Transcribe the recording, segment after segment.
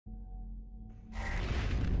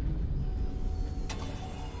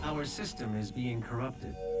Our system is being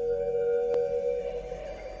corrupted.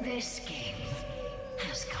 This game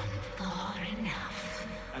has come far enough.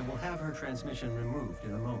 I will have her transmission removed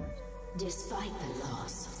in a moment. Despite the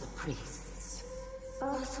loss of the priests,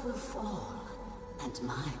 Earth will fall, and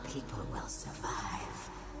my people will survive.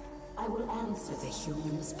 I will answer the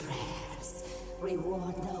humans' prayers,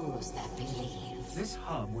 reward those that believe. This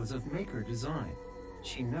hub was of Maker design.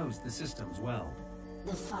 She knows the systems well.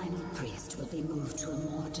 The final priest will be moved to a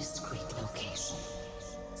more discreet location,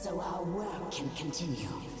 so our work can continue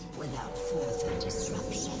without further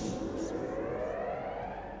disruption.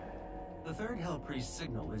 The third Hell Priest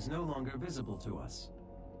signal is no longer visible to us.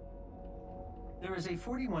 There is a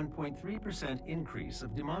 41.3% increase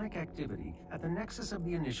of demonic activity at the nexus of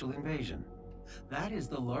the initial invasion. That is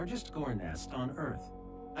the largest Gore nest on Earth.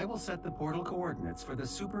 I will set the portal coordinates for the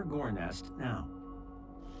Super Gore nest now.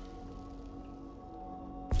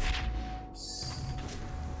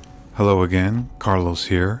 Hello again, Carlos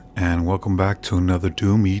here, and welcome back to another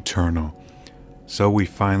Doom Eternal. So we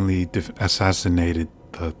finally assassinated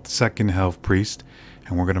the second Hell Priest,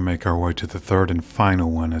 and we're going to make our way to the third and final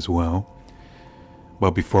one as well.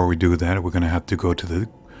 But before we do that, we're going to have to go to the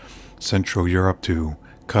Central Europe to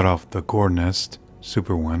cut off the Gore nest,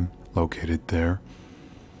 super one, located there.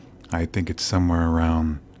 I think it's somewhere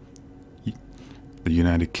around the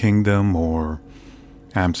United Kingdom or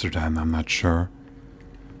Amsterdam, I'm not sure.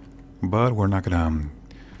 But we're not gonna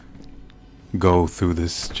go through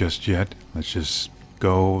this just yet. Let's just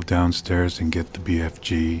go downstairs and get the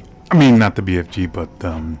BFG. I mean, not the BFG, but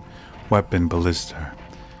weapon ballista.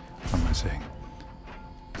 What am I saying?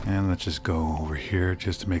 And let's just go over here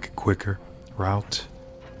just to make a quicker route.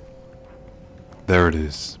 There it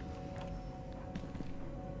is.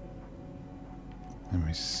 Let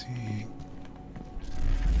me see.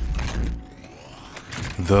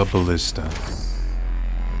 The ballista.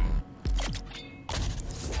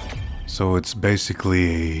 So it's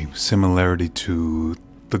basically a similarity to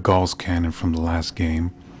the Gauss cannon from the last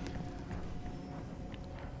game.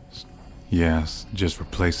 Yes, just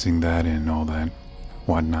replacing that and all that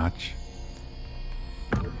whatnot.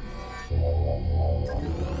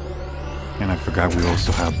 And I forgot we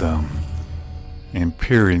also have the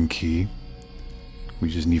Empyrean key. We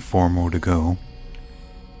just need 4 more to go.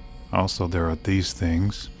 Also, there are these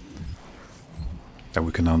things that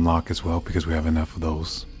we can unlock as well because we have enough of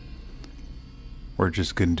those. We're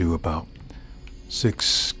just gonna do about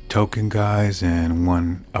 6 token guys and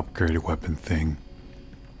 1 upgraded weapon thing.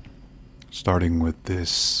 Starting with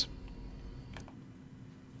this.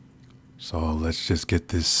 So let's just get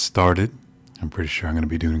this started. I'm pretty sure I'm gonna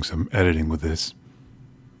be doing some editing with this.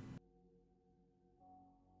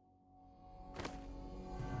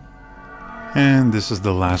 And this is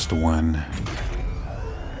the last one.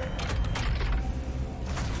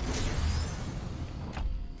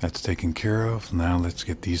 That's taken care of. Now let's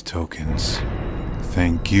get these tokens.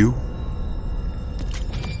 Thank you.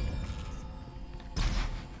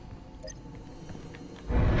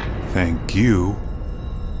 Thank you.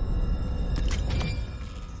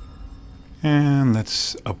 And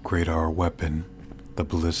let's upgrade our weapon, the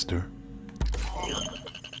ballista.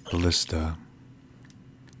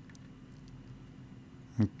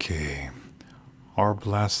 Okay.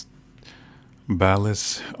 Arbalest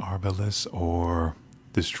or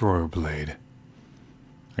Destroyer Blade.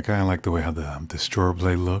 I kind of like the way how the Destroyer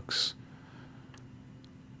Blade looks.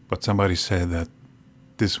 But somebody said that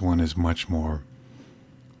this one is much more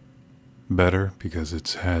better because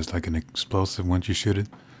it has like an explosive once you shoot it.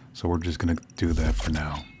 So we're just going to do that for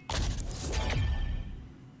now.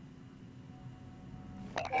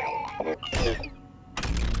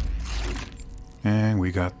 And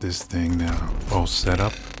we got this thing now all set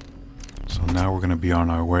up. So now we're going to be on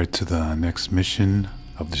our way to the next mission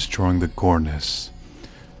of destroying the Gore nest.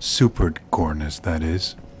 Super Gore nest, that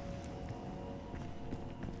is.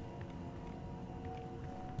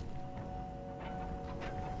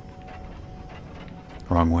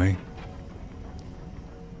 Wrong way.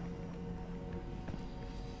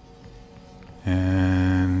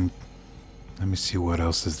 And let me see what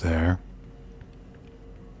else is there.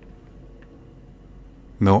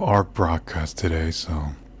 No ARC broadcast today, so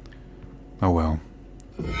oh well.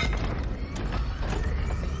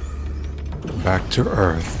 Back to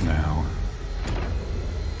Earth now.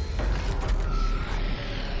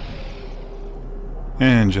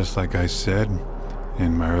 And just like I said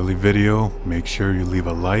in my early video, make sure you leave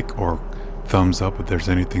a like or thumbs up if there's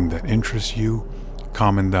anything that interests you.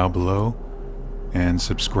 Comment down below and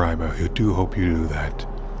subscribe. I do hope you do that.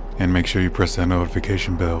 And make sure you press that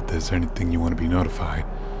notification bell if there's anything you want to be notified.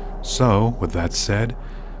 So, with that said,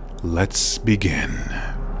 let's begin.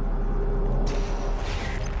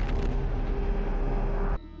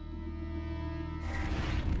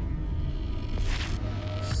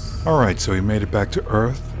 Alright, so we made it back to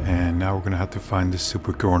Earth, and now we're gonna have to find this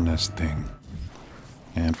super GORE nest thing.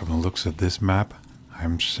 And from the looks of this map,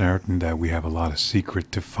 I'm certain that we have a lot of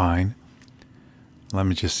secret to find. Let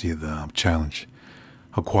me just see the challenge.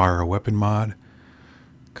 Acquire a weapon mod,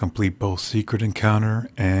 complete both secret encounter,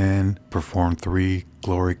 and perform 3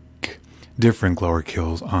 different glory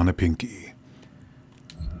kills on a pinky.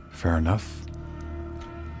 Fair enough.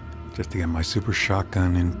 Just to get my super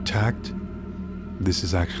shotgun intact. This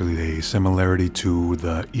is actually a similarity to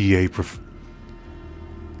the EA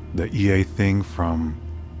thing from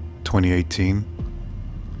 2018.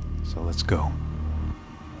 So let's go.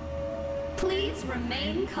 Please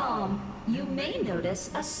remain calm. You may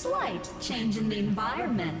notice a slight change in the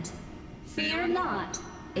environment. Fear not.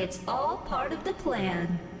 It's all part of the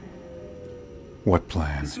plan. What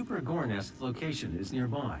plan? The Super GORE nest location is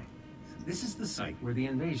nearby. This is the site where the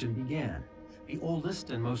invasion began, the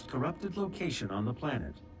oldest and most corrupted location on the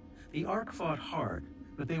planet. The Ark fought hard,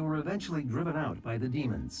 but they were eventually driven out by the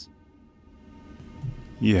demons.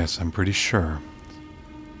 Yes, I'm pretty sure.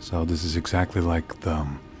 So this is exactly like the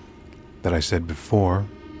that I said before.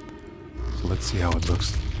 So let's see how it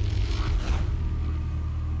looks.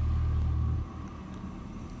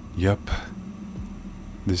 Yep.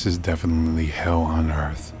 This is definitely hell on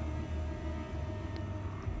Earth.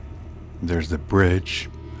 There's the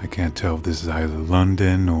bridge. I can't tell if this is either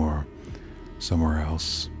London or somewhere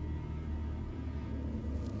else.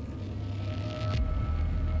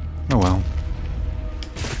 Oh well.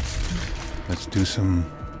 Let's do some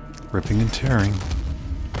ripping and tearing.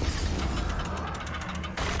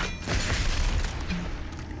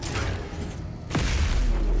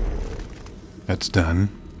 That's done.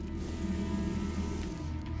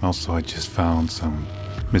 Also, I just found some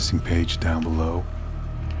missing page down below.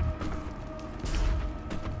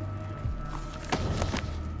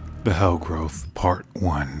 The Hell Growth, Part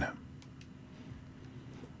 1.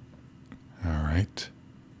 Alright.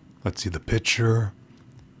 Let's see the picture.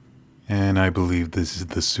 And I believe this is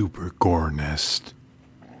the Super GORE nest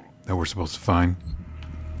that we're supposed to find.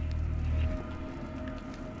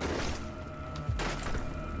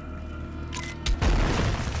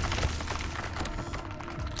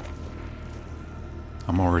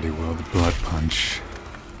 I'm already well the blood punch.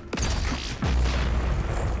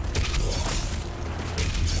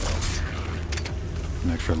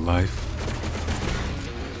 An extra life.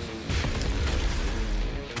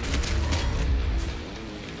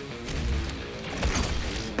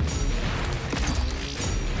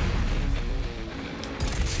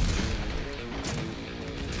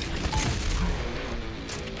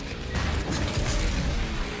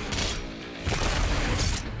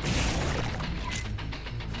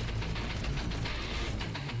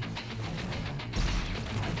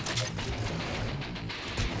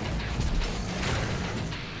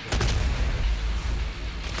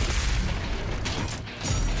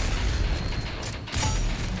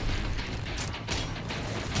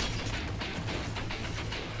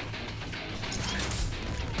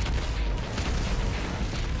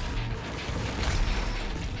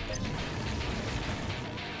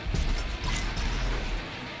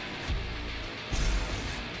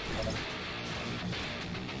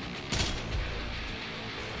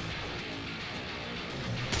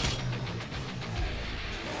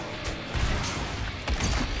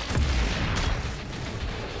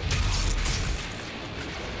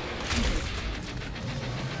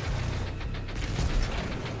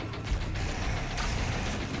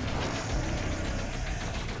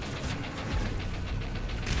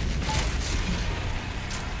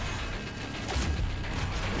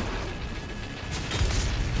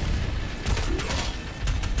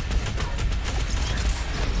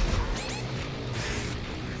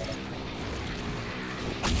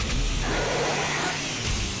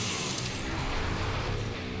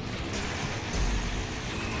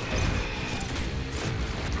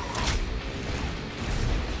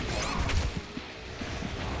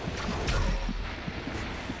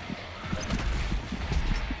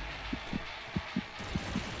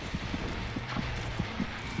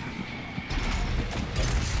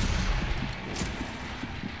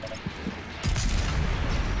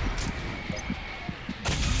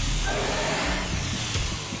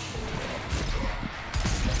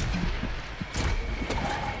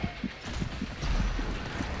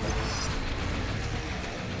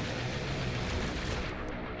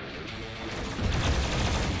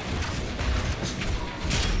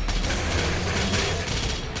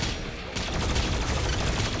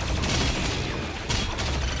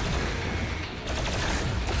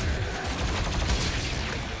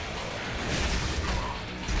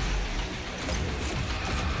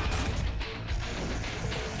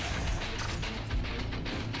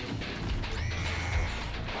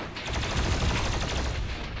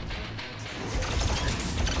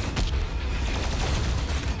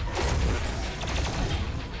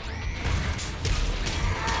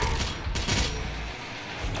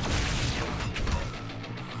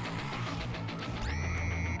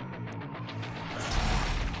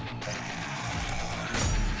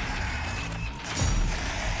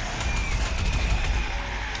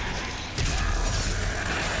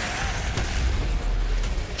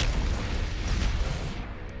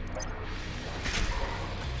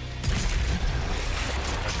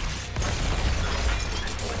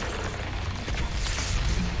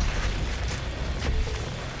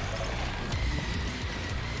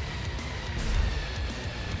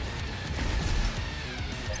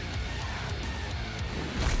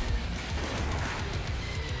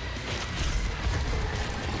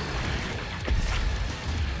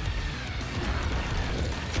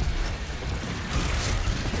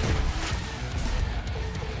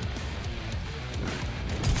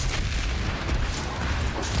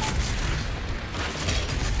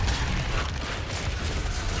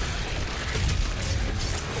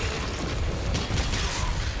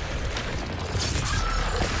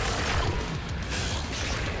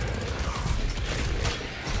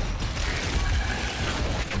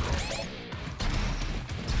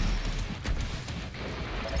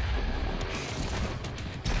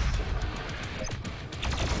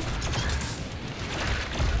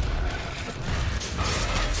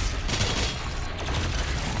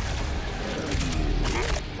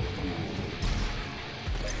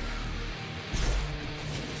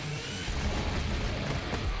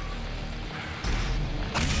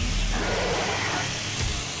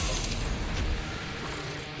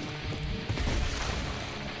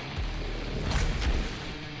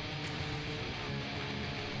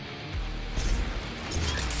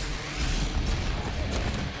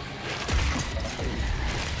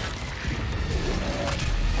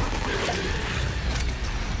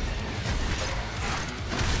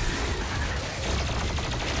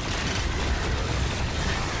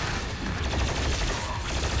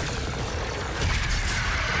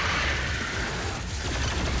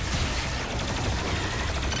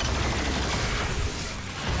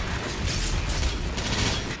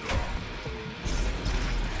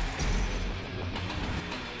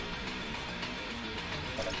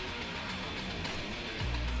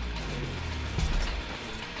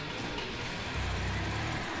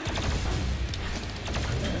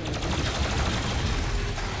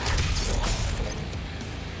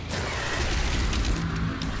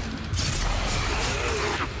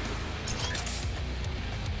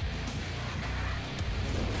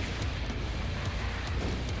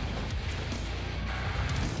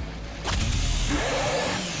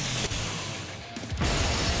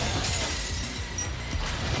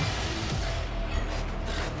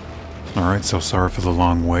 Alright, so sorry for the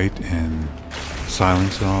long wait and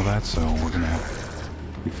silence and all that, so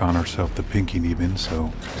we found ourselves the Pinky Neebin,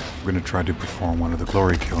 so we're gonna try to perform one of the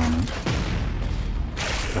glory kill on him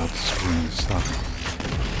without screwing this up.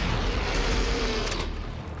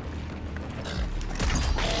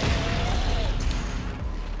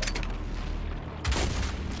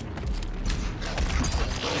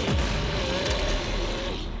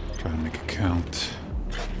 Try to make it count.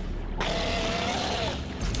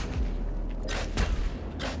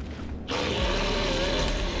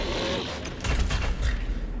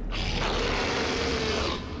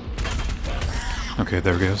 Okay,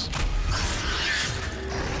 there it goes.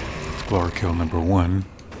 It's glory kill number 1.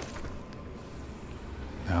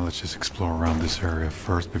 Now let's just explore around this area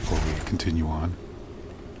first before we continue on.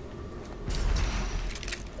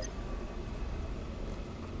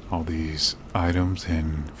 All these items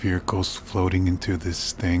and vehicles floating into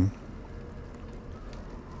this thing.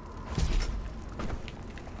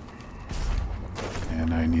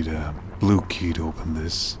 And I need a blue key to open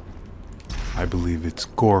this. I believe it's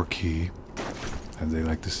GORE key, as they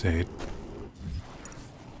like to say it.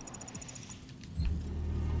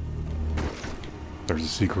 There's a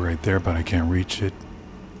secret right there, but I can't reach it.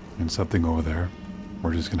 And something over there.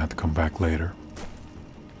 We're just gonna have to come back later.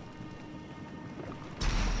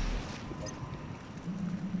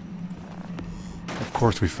 Of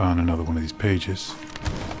course, we found another one of these pages.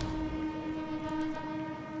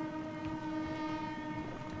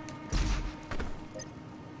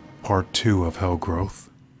 Part 2 of Hell Growth.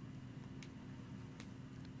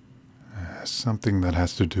 Something that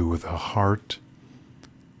has to do with a heart.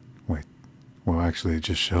 Wait. Well, actually, it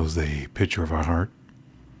just shows the picture of a heart.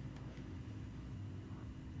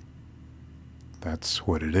 That's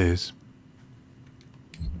what it is.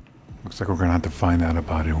 Looks like we're gonna have to find out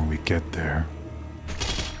about it when we get there.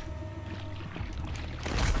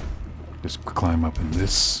 Just climb up in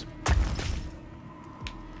this.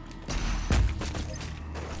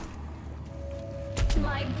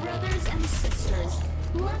 My brothers and sisters,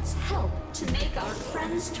 let's help to make our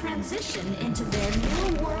friends' transition into their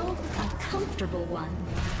new world a comfortable one.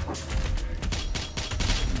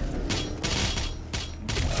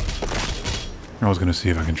 I was gonna see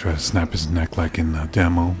if I can try to snap his neck like in the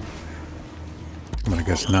demo, but I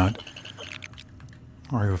guess not.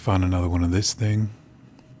 Alright, we found another one of this thing.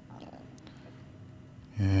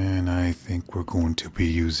 And I think we're going to be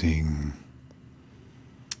using...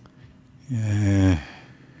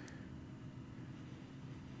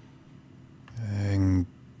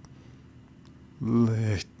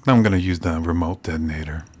 I'm going to use the remote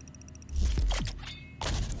detonator.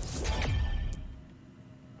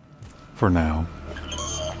 For now.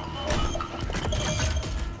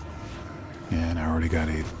 And I already got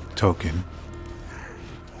a token.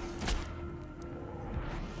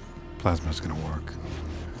 Plasma's going to work.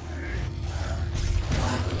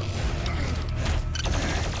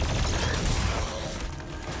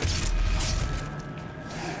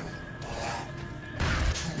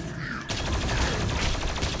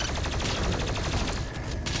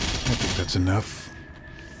 I think that's enough.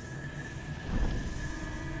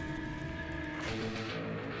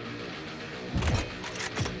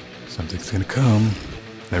 Something's gonna come.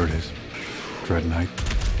 There it is. Dread Knight.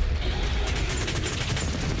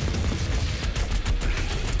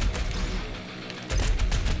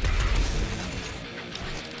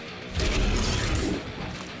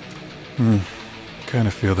 Kind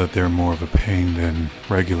of feel that they're more of a pain than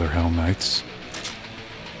regular Hell Knights.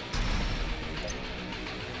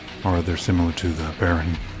 Or they're similar to the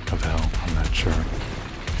Baron of Hell, I'm not sure.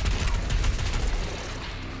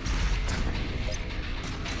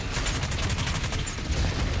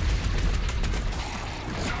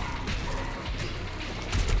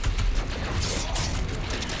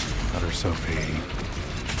 Got herself a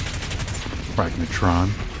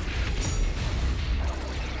Ragnatron.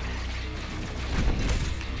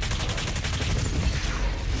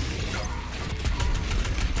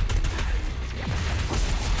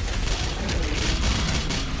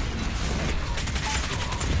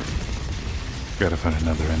 Gotta find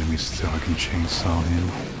another enemy so I can chainsaw him.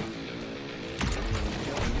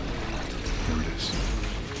 There it is.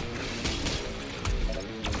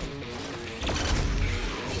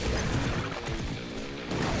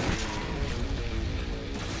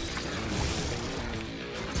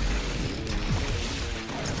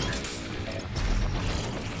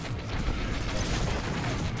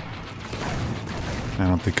 I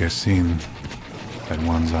don't think I've seen that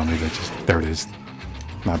one zombie that just... There it is.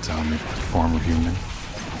 Not zombie, form of human.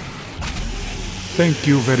 Thank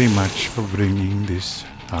you very much for bringing this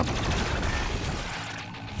up.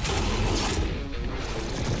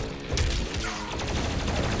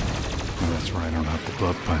 That's right, I don't have the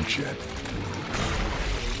blood punch yet.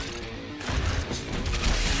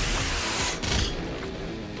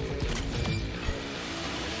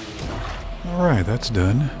 Alright, that's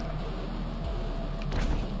done.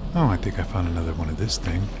 Oh, I think I found another one of this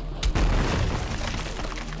thing.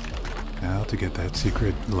 Now to get that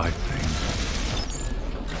secret life thing.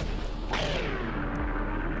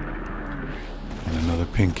 And another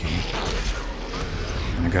pinky.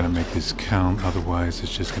 And I gotta make this count, otherwise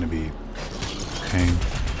it's just gonna be pain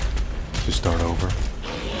to start over.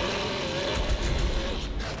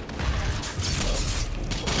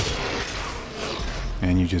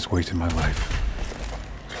 And you just wasted my life.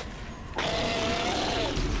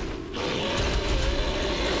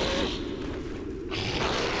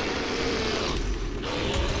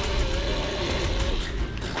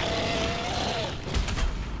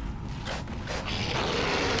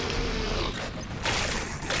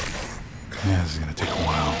 Yeah, this is gonna take a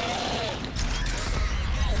while.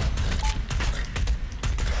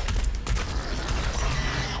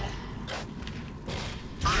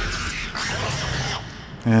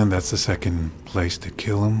 And that's the second place to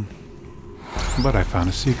kill him. But I found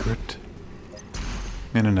a secret.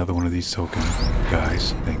 And another one of these token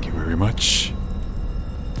guys. Thank you very much.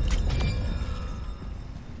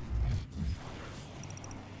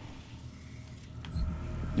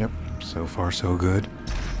 Yep, so far so good.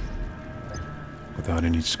 Without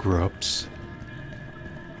any screw-ups.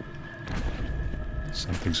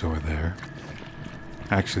 Something's over there.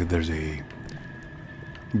 Actually, there's a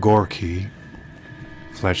GORE key.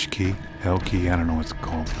 Flesh key, hell key, I don't know what it's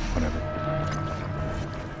called, whatever.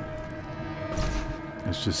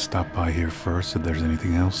 Let's just stop by here first if there's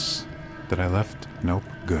anything else that I left. Nope,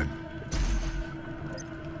 good.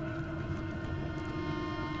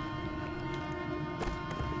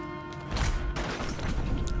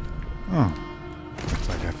 Oh, looks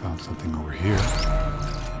like I found something over here.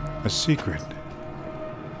 A secret.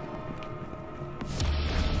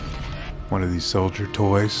 One of these soldier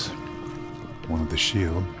toys. One of the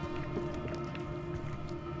shield.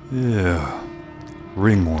 Yeah,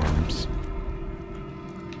 ringworms.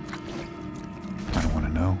 I don't want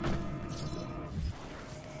to know.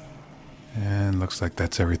 And looks like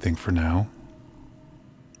that's everything for now.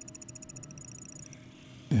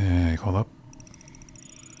 Hey, hold up.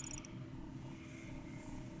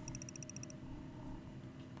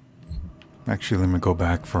 Actually, let me go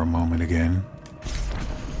back for a moment again.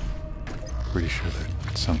 Pretty sure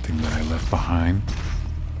that's something that I left behind.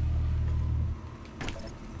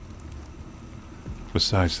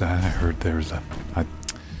 Besides that, I heard there's a...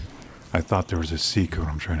 I thought there was a secret,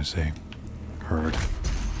 I'm trying to say. Heard.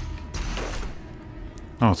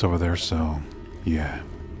 Oh, it's over there, so... yeah.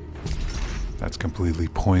 That's completely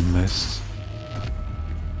pointless.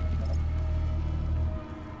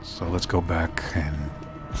 So let's go back and...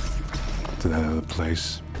 to that other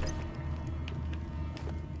place.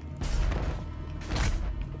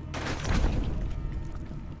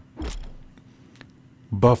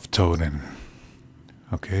 Buff totem.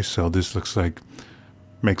 Okay, so this looks like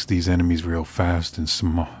makes these enemies real fast and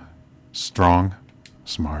strong.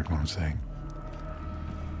 Smart, what I'm saying.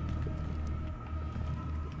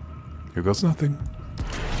 Here goes nothing.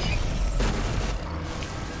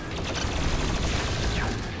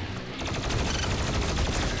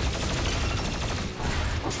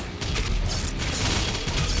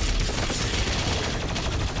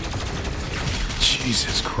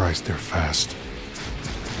 Jesus Christ, they're fast.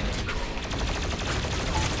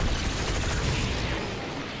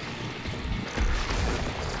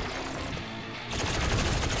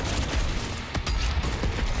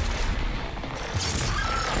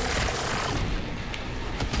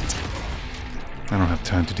 I don't have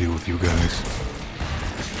time to deal with you guys.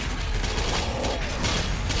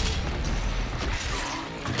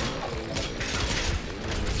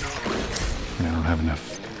 And I don't have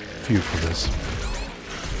enough fuel for this.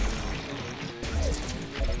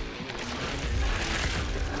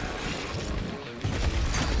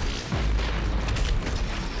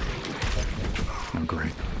 Oh,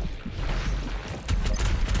 great.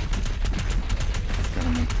 Gotta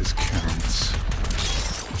make this count.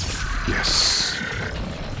 Yes.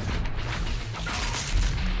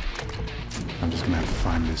 I'm just gonna have to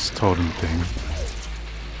find this totem thing.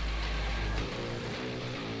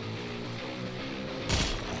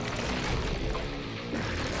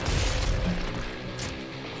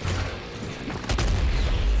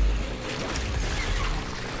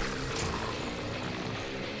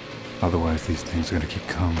 Otherwise, these things are gonna keep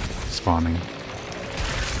spawning.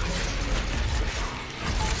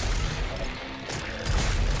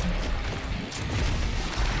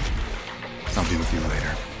 I'll be with you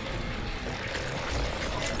later.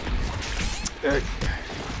 That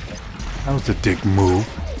was a dick move.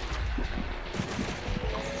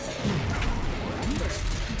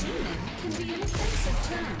 Demon can be an offensive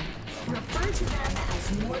term. Refer to them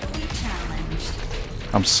as mortally challenged.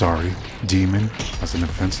 I'm sorry, demon as an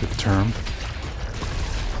offensive term.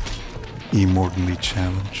 Immortally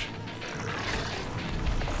challenged.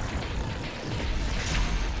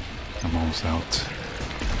 I'm almost out.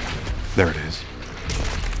 There it is.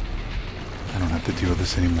 I don't have to deal with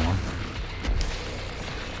this anymore.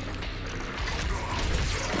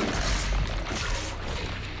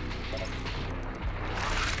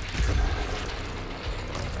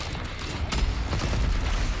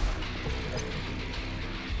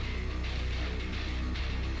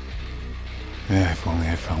 Yeah, if only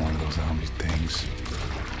I found one of those zombie things.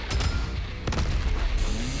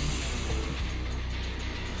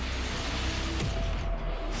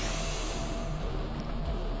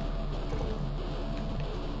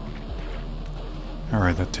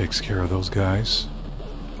 Alright, that takes care of those guys.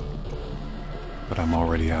 But I'm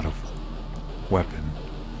already out of weapon.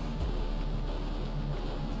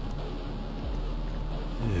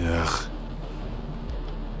 Ugh.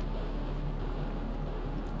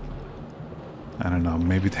 I don't know,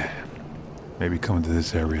 maybe coming to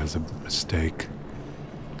this area is a mistake.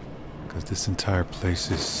 Because this entire place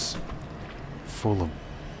is full of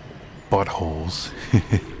buttholes.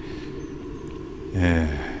 Yeah.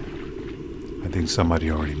 I think somebody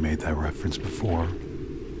already made that reference before.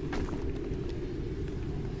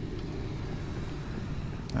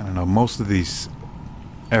 I don't know, most of these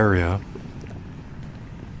area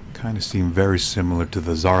kind of seem very similar to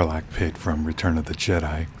the Zarlak pit from Return of the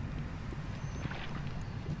Jedi.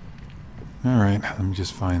 Alright, let me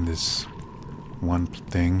just find this one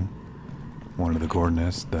thing. One of the gore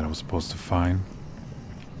nests that I was supposed to find.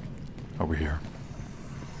 Over here.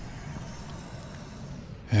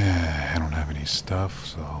 I don't have any stuff,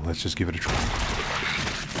 so let's just give it a try.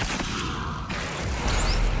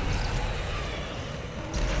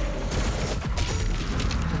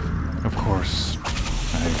 Of course,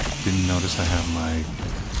 I didn't notice I have my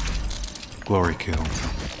glory kill.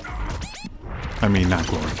 I mean, not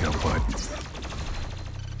glory kill, but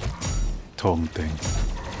totem thing.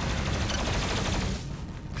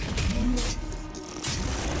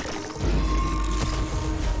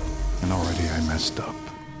 And already I messed up.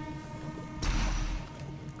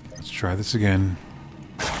 Let's try this again.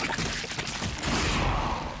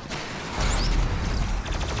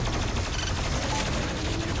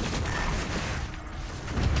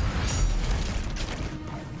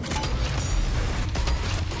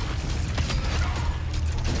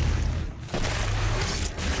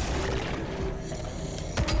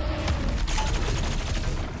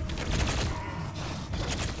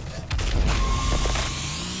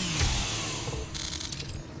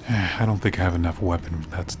 I don't think I have enough weapon,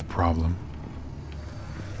 that's the problem.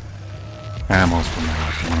 Ammo's for my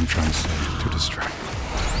weapon, what I'm trying to say, to distract.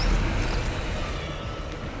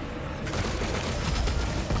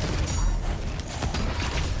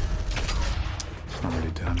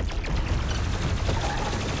 Already done.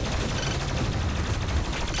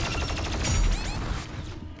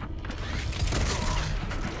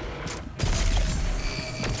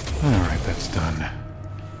 Alright, that's done.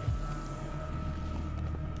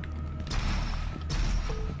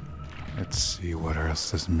 Let's see what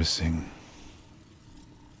else is missing.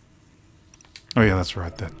 Oh yeah, that's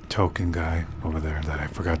right, that token guy over there that I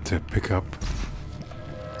forgot to pick up.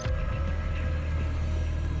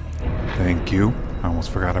 Thank you. I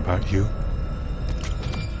almost forgot about you.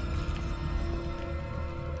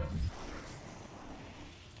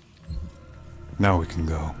 Now we can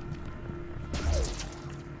go.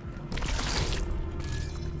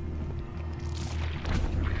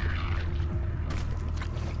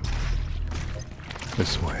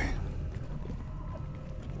 This way.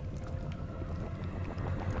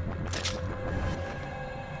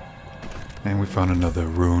 And we found another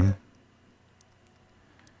rune.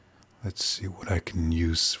 Let's see what I can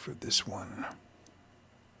use for this one.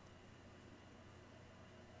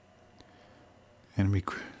 Let me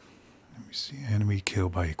see. Enemy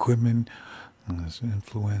killed by equipment. Unless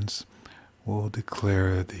influence will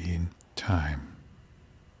declare the time.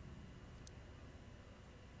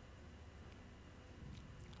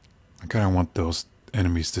 I kind of want those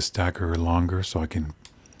enemies to stagger longer so I can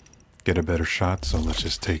get a better shot. So let's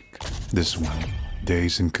just take this one.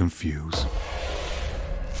 Daze and confuse.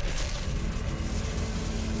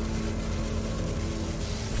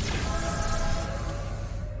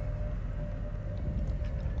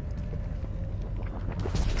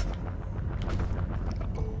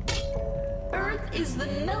 Earth is the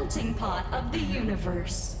melting pot of the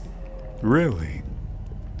universe. Really?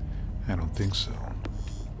 I don't think so.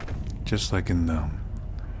 Just like in the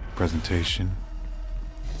presentation.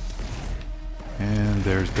 And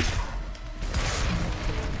there's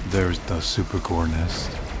the super GORE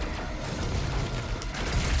nest.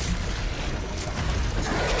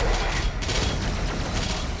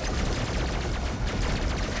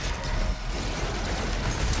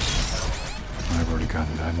 I've already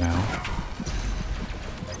gotten that now.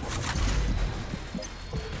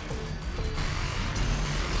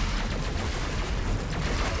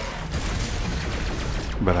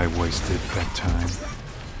 But I wasted that time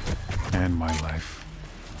and my life.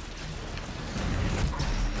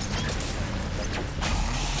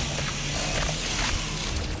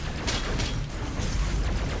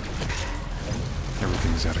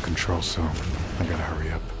 Everything's out of control, so I gotta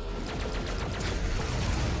hurry up.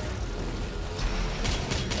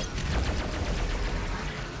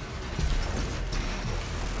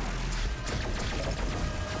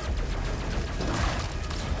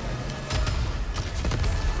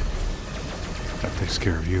 That takes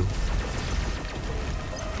care of you.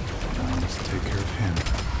 Now let's take care of him.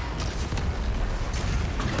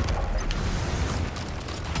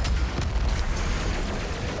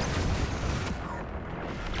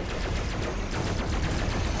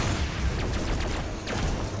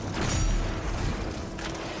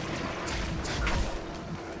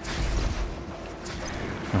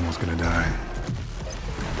 Almost gonna die.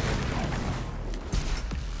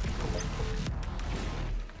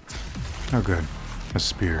 Oh good, a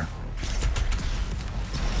spear.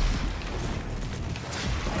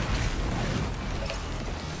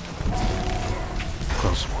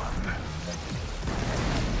 Close one.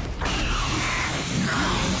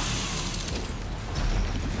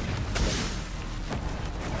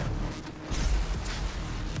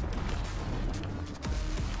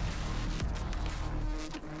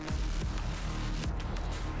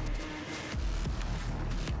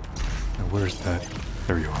 Now where's that?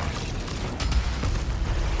 There you are.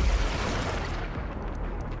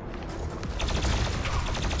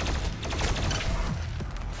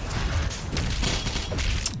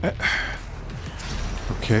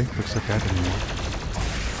 Okay, looks like that didn't work.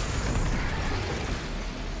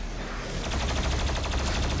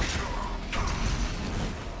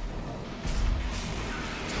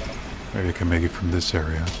 Maybe I can make it from this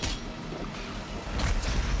area.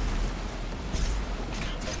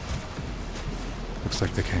 Looks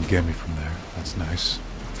like they can't get me from there. That's nice.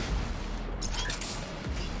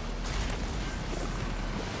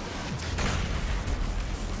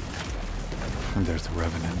 And there's the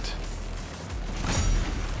Revenant.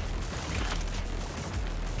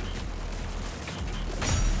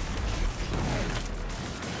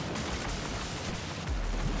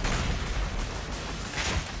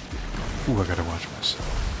 Ooh, I gotta watch myself.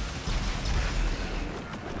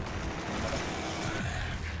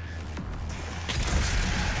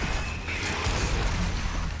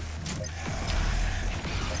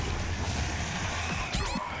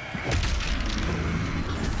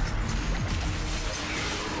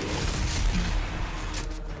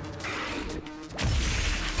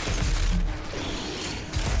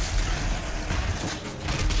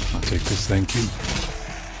 I'll take this, thank you.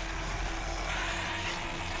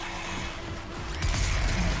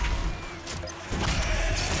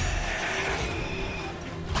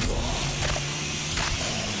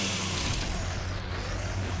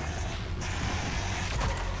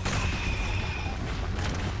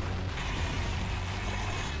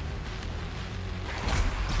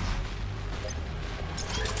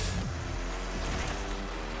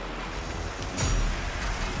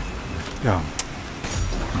 Yeah,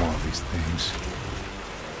 more of these things.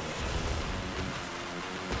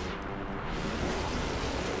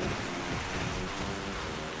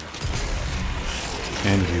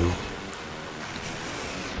 And you.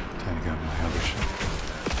 Time to get my other shit.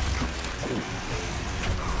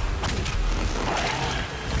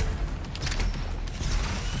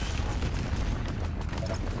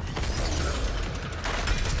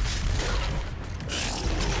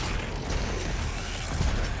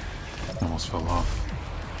 Almost fell off.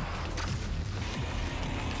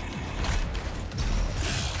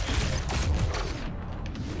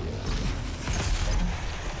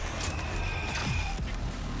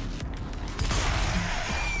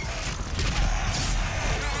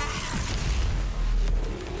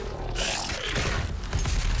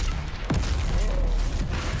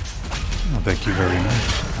 Well, thank you very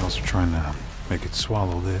much. I was trying to make it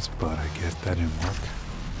swallow this, but I guess that didn't work.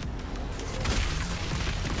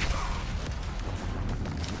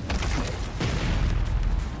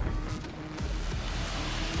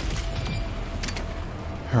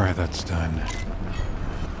 Alright, that's done.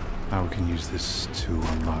 Now we can use this to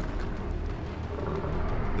unlock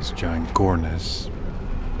this giant gorness.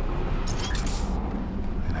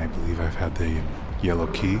 And I believe I've had the yellow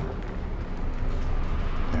key.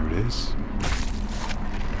 There it is.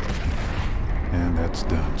 And that's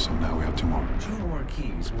done, so now we have 2 more. 2 more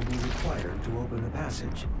keys will be required to open the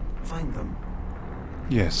passage. Find them.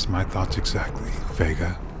 Yes, my thoughts exactly,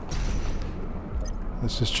 Vega.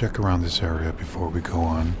 Let's just check around this area before we go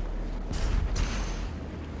on.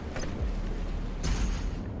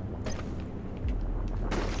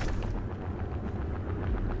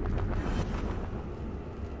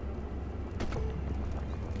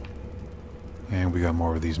 And we got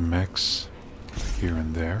more of these mechs here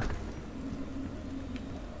and there.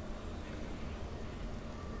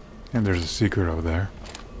 And there's a secret over there.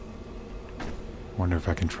 Wonder if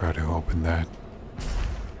I can try to open that.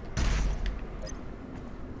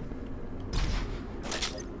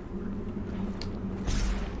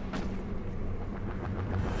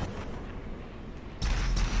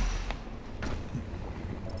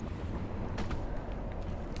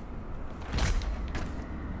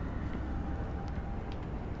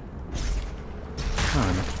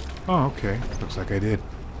 Oh, okay. Looks like I did.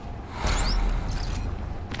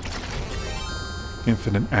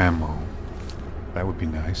 Infinite ammo. That would be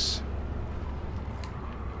nice.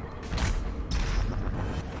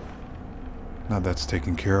 Now that's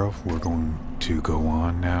taken care of, we're going to go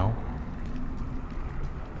on now.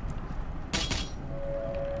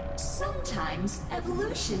 Sometimes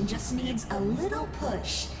evolution just needs a little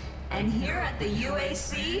push. And here at the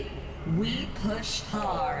UAC, we push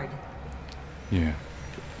hard. Yeah.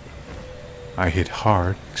 I hit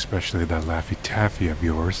hard, especially that Laffy Taffy of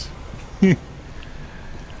yours.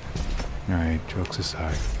 Alright, jokes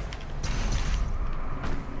aside.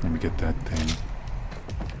 Let me get that thing.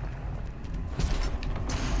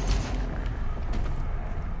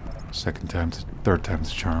 Third time's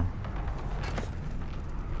the charm.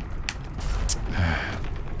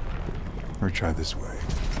 Let me try this way.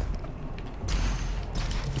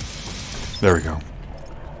 There we go.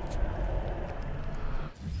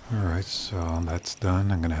 Alright, so that's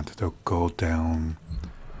done. I'm gonna have to go down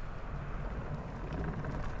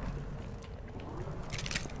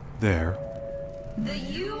there. The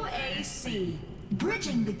UAC,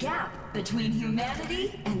 bridging the gap between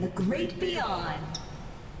humanity and the great beyond.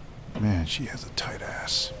 Man, she has a tight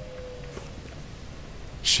ass.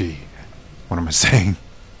 She. What am I saying?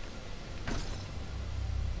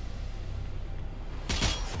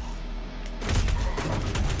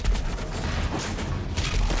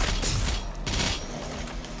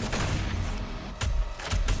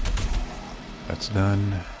 That's done.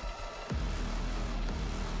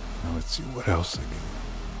 Now let's see what else I can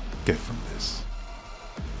get from this.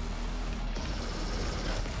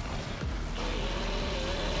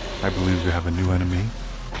 I believe we have a new enemy,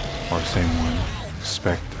 or same one,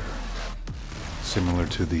 Spectre. Similar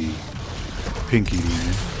to the Pinky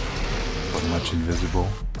Demon, but much invisible.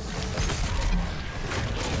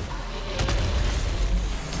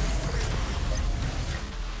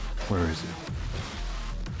 Where is it?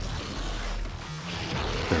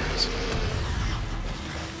 There it is.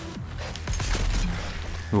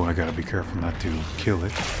 Oh, I gotta be careful not to kill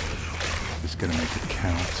it. Just gotta make it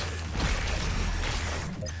count.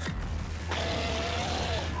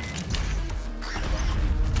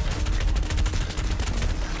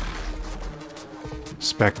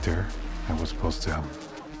 Spectre. I was supposed to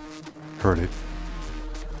hurt it.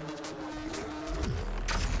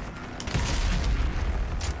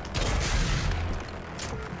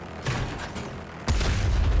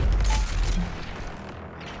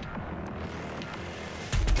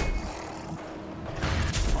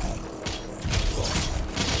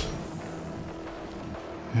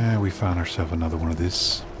 And we found ourselves another one of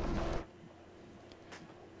this.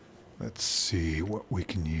 Let's see what we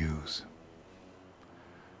can use.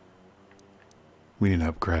 We need to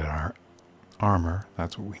upgrade our armor.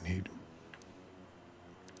 That's what we need.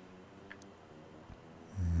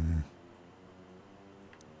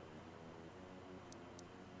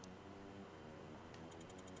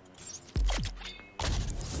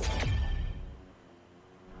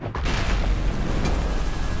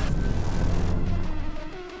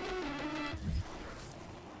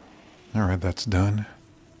 Alright, that's done.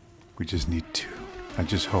 We just need 2. I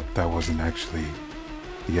just hope that wasn't actually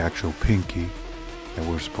the actual Pinky that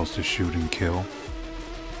we're supposed to shoot and kill.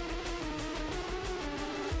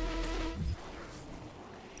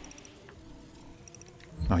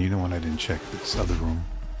 Oh, you know what? I didn't check this other room.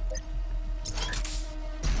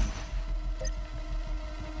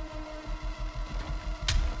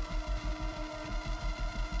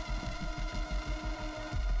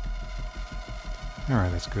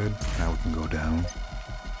 Alright, that's good. Now we can go down.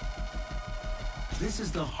 This is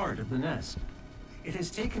the heart of the nest. It has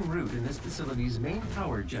taken root in this facility's main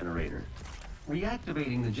power generator.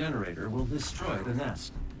 Reactivating the generator will destroy the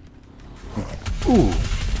nest. Ooh!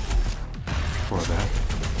 For that.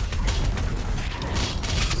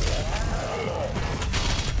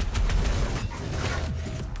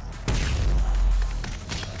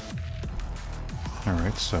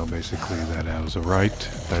 Alright, so basically that was a right.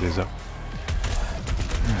 That is a...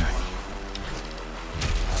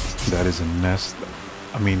 That is a nest.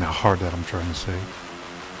 I mean, a heart that I'm trying to say.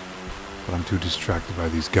 But I'm too distracted by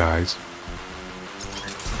these guys.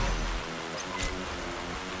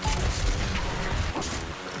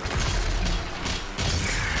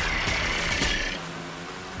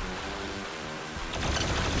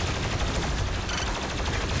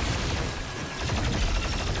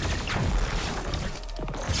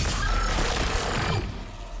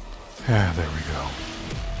 Yeah, there we go.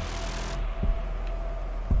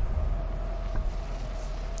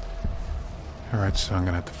 Alright, so I'm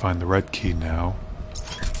gonna have to find the red key now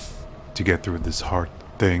to get through this heart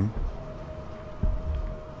thing.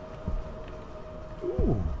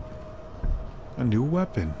 Ooh, a new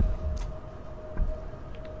weapon.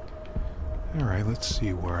 Alright, let's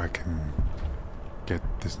see where I can get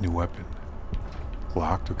this new weapon.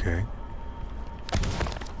 Locked, okay.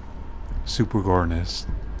 Super GORE nest.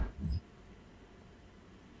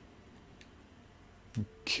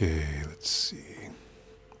 Okay, let's see.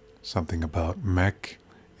 Something about mech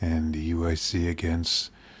and the UIC against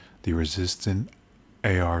the resistant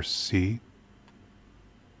ARC.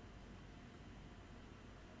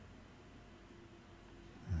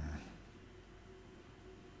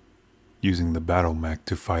 Using the battle mech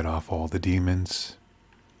to fight off all the demons.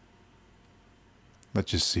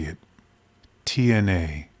 Let's just see it.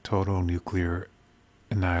 TNA, Total Nuclear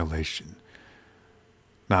Annihilation.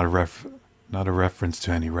 Not a reference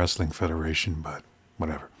to any wrestling federation, but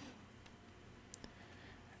whatever.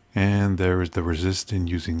 And there is the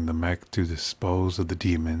Resistance using the mech to dispose of the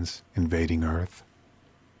demons invading Earth.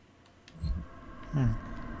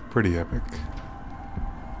 Pretty epic.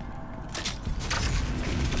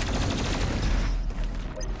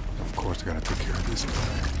 Of course I gotta take care of this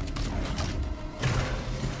guy.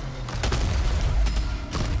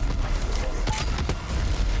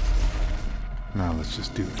 Now let's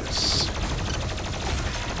just do this.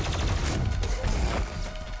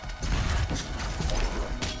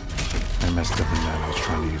 I messed up in that. I was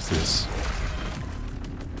trying to use this.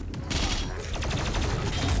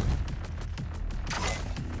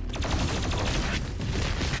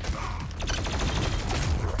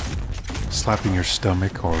 Slapping your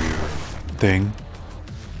stomach or your thing.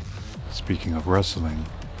 Speaking of wrestling,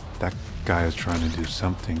 that guy is trying to do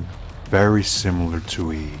something very similar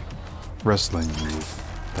to a wrestling move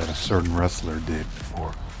that a certain wrestler did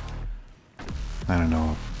before. I don't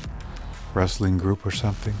know, wrestling group or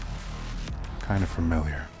something? Kind of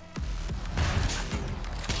familiar.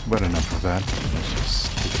 But enough of that. Let's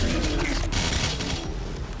just take care of this.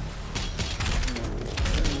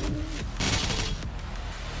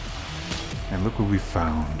 And look what we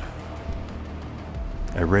found.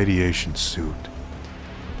 A radiation suit.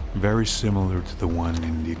 Very similar to the one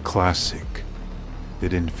in the classic. They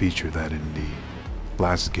didn't feature that in the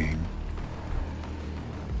last game.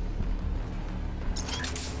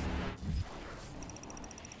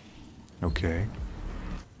 Okay.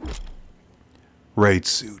 Raid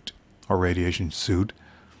suit, or radiation suit,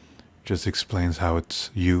 just explains how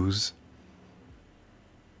it's used.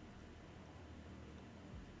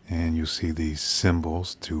 And you see these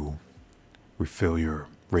symbols to refill your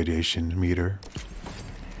radiation meter.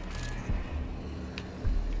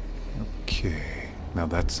 Okay, now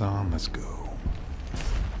that's on, let's go.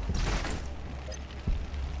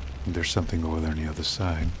 And there's something over there on the other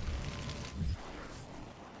side.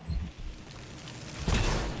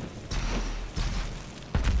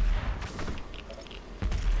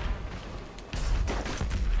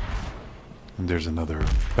 And there's another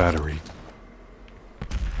battery.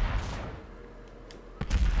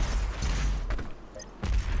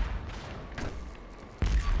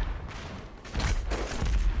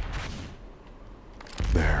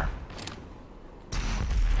 There.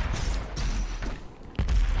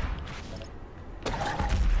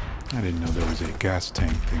 I didn't know there was a gas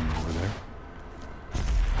tank thing over there.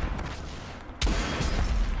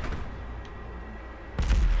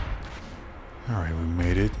 Alright, we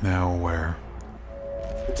made it. Now where?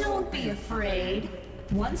 Don't be afraid.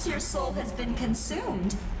 Once your soul has been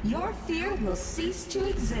consumed, your fear will cease to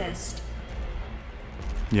exist.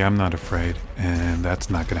 Yeah, I'm not afraid, and that's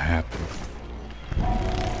not gonna happen.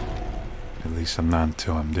 At least I'm not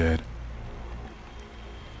until I'm dead.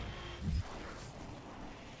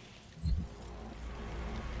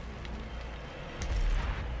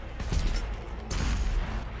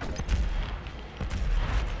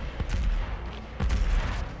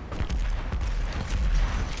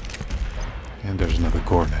 And there's another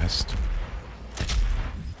gore nest.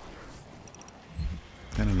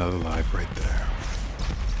 And another live right there.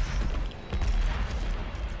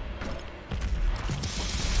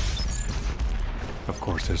 Of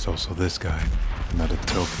course, there's also this guy, another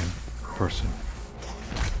token person.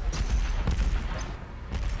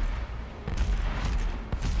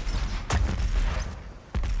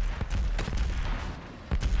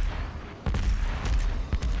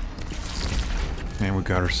 And we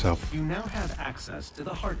got ourselves You now have access to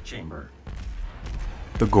the heart chamber.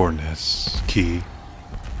 the gore nest key.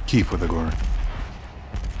 Key for the gore.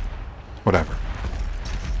 Whatever.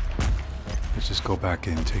 Let's just go back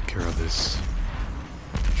in and take care of this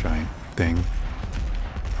giant thing.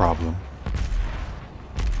 Problem.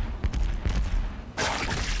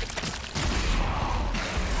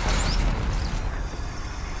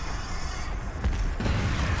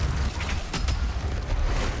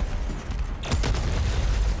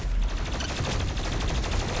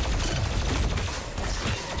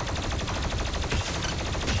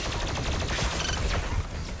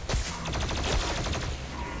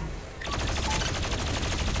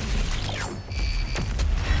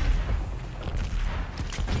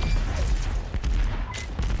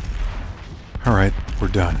 Alright, we're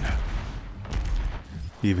done.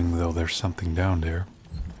 Even though there's something down there.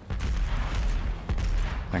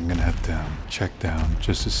 I'm gonna have to check down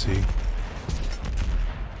just to see.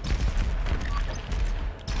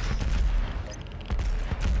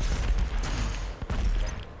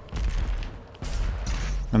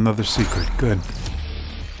 Another secret, good.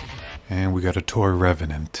 And we got a toy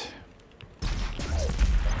revenant.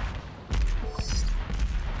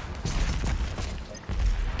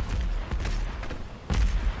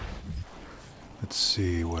 Let's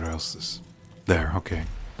see what else is there. Okay.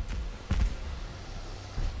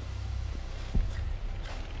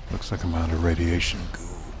 Looks like I'm out of radiation goo.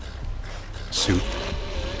 Suit.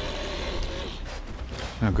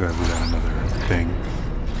 Oh good, we got another thing.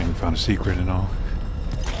 And we found a secret and all.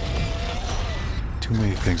 Too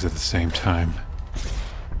many things at the same time.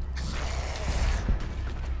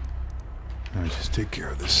 Let me just take care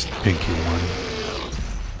of this pinky one.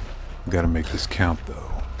 Gotta make this count though.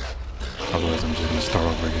 Otherwise I'm just gonna start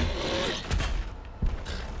over again.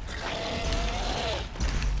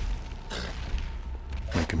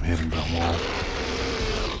 Make him hit him about more.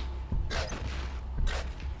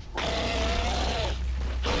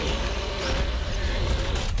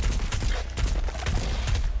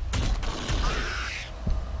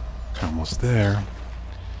 Almost there.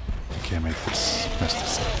 I can't make this mess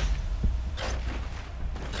this up.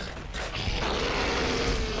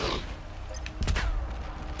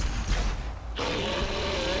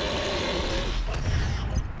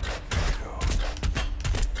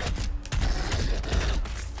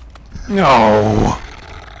 No.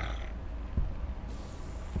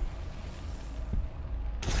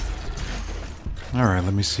 Alright,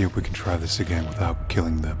 let me see if we can try this again without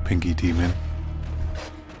killing the pinky demon.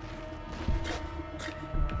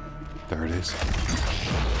 There it is.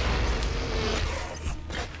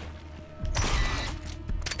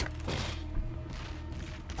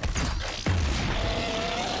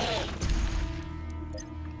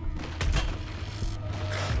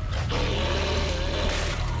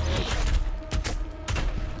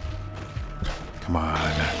 Come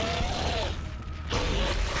on.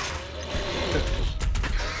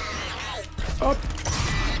 Up.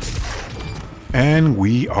 And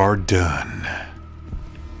we are done.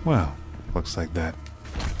 Well, looks like that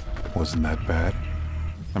wasn't that bad.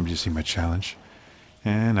 Let me just see my challenge.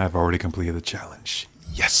 And I've already completed the challenge.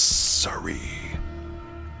 Yes, sorry.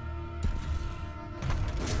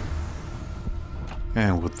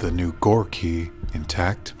 And with the new gore key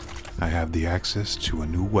intact, I have the access to a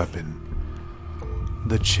new weapon.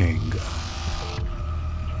 The chain gun.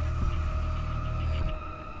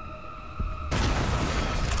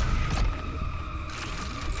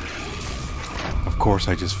 Of course,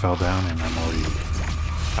 I just fell down and I'm already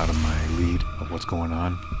out of my lead of what's going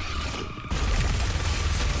on.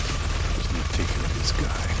 Just need to take care of this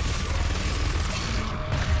guy.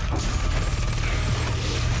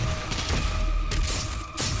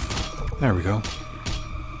 There we go.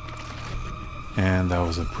 And that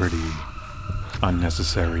was a pretty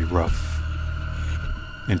unnecessary, rough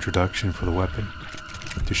introduction for the weapon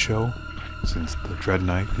to show, since the Dread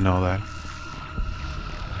Knight and all that.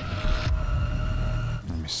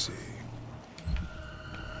 Let me see.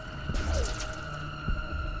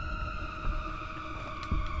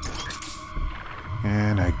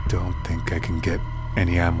 And I don't think I can get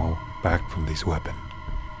any ammo back from this weapon.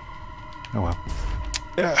 Oh well.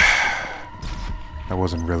 Yeah. That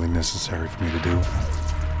wasn't really necessary for me to do.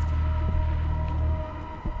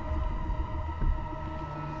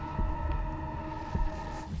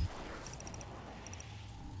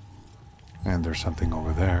 And there's something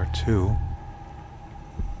over there too.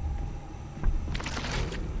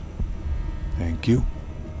 Thank you.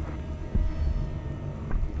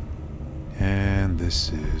 And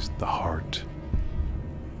this is the heart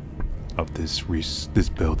of this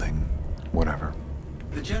building, whatever.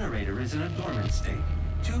 The generator is in a dormant state.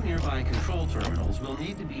 2 nearby control terminals will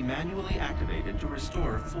need to be manually activated to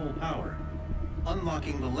restore full power.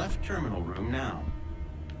 Unlocking the left terminal room now.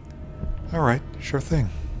 Alright, sure thing.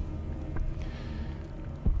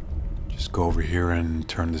 Just go over here and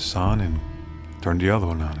turn this on and turn the other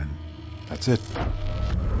one on, and that's it.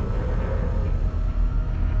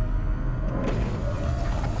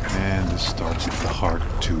 And this starts the heart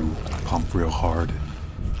to pump real hard and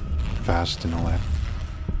fast and all that.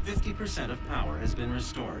 50% of power has been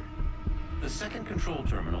restored. The second control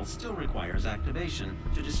terminal still requires activation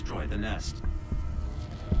to destroy the nest.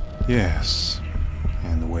 Yes.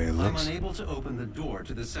 And the way it I'm looks. unable to open the door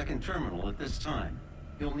to the second terminal at this time.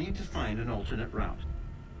 You'll need to find an alternate route.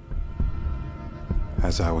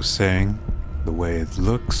 As I was saying, the way it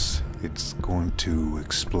looks, it's going to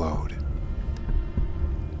explode.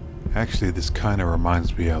 Actually, this kind of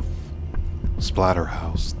reminds me of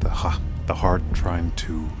Splatterhouse, the heart trying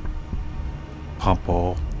to pump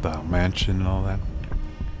all the mansion and all that.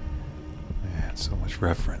 Man, so much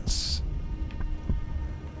reference.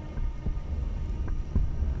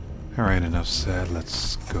 Alright, enough said.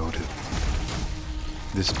 Let's go to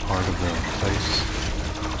this part of the place.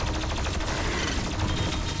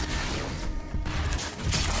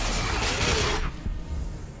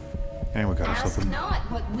 And we got ourselves Ask not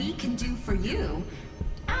what we can do for you.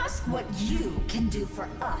 Ask what you can do for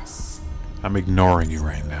us. I'm ignoring you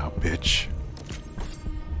right now, bitch.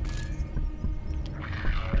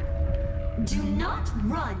 Do not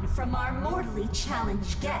run from our mortally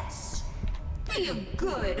challenged guest. Be a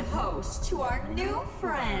good host to our new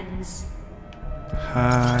friends.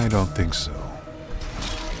 I don't think so.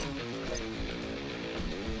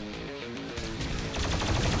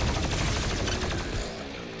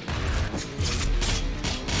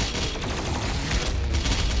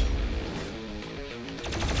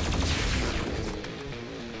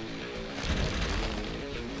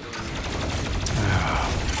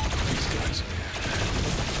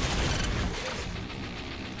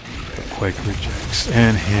 Quake rejects,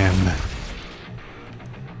 and him.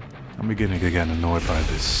 I'm beginning to get annoyed by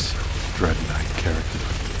this Dread Knight character.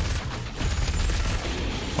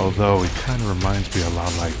 Although it kind of reminds me a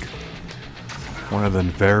lot like one of the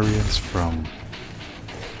variants from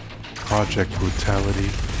Project Brutality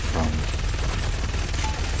from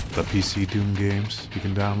the PC Doom games you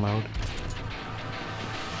can download.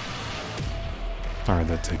 Alright,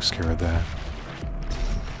 that takes care of that.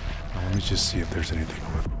 Now, let me just see if there's anything.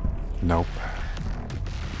 Nope.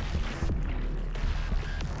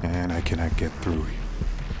 And I cannot get through.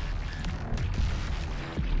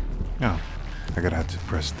 Oh, I gotta have to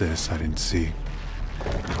press this. I didn't see.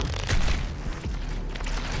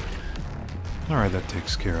 Alright, that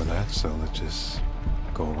takes care of that. So let's just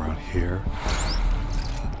go around here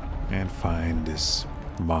and find this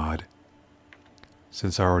mod.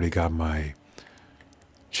 Since I already got my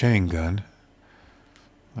chain gun,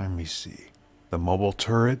 let me see. The mobile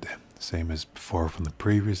turret, same as before from the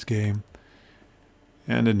previous game.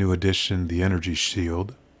 And a new addition, the energy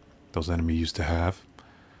shield, those enemies used to have.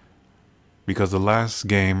 Because the last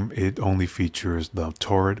game, it only features the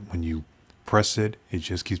turret. When you press it, it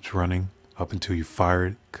just keeps running up until you fire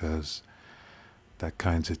it, because that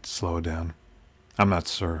kind of slow it down. I'm not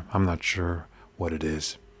sure what it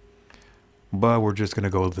is. But we're just going to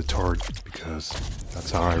go with the turret, because that's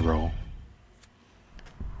how I roll.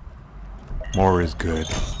 More is good.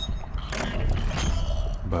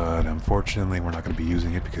 But unfortunately, we're not going to be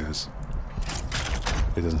using it because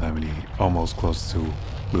it doesn't have any, almost close to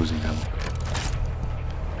losing them.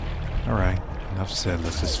 Alright, enough said.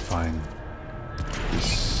 Let's just find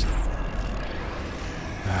this,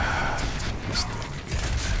 this thing again.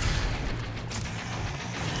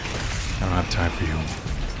 I don't have time for you.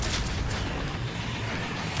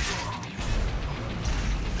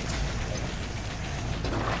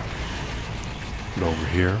 Go over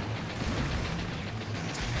here.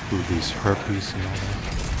 Ooh, these herpes and all that.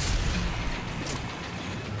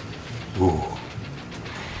 Ooh.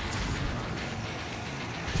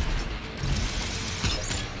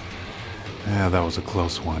 Yeah, that was a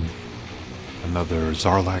close one. Another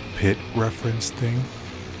Zarlak pit reference thing.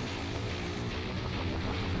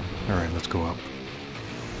 Alright, let's go up.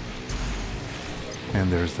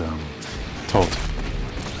 And there's the Tolt.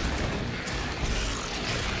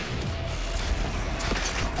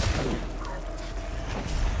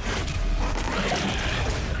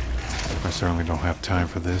 I certainly don't have time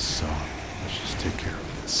for this, so let's just take care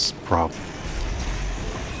of this problem.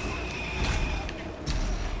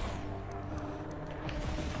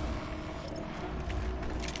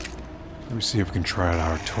 Let me see if we can try out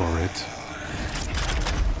our turret.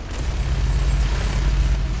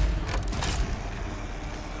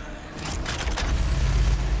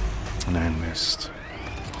 And I missed.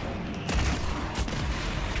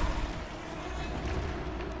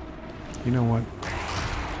 You know what?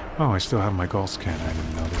 Oh, I still have my Gauss can. I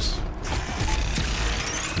didn't notice.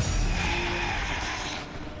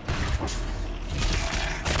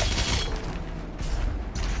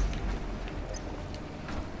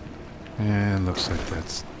 And looks like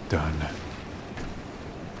that's done.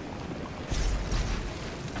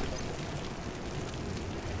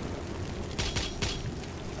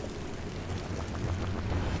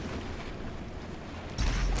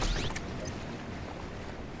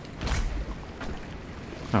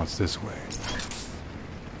 Oh, it's this way.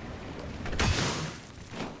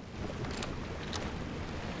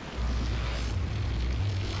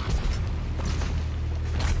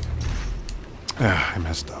 Ah, I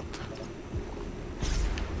messed up.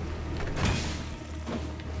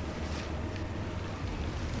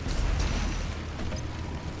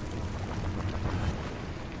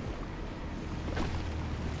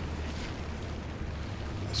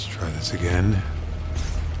 Let's try this again.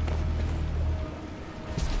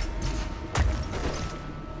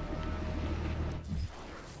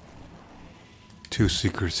 Two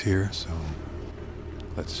secrets here, so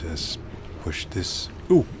let's just push this.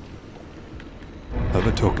 Ooh!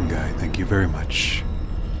 Another token guy, thank you very much.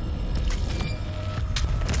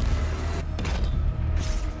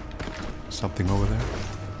 Something over there?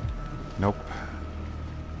 Nope.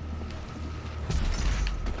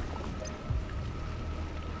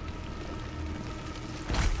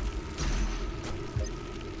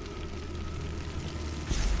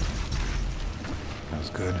 That was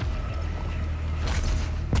good.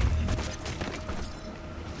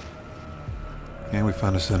 And we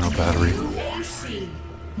found a Sentinel battery. AC,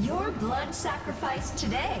 your blood sacrifice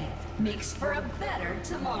today makes for a better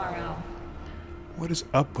tomorrow. What is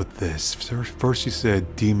up with this? First you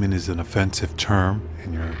said demon is an offensive term,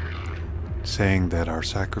 and you're saying that our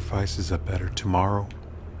sacrifice is a better tomorrow.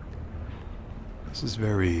 This is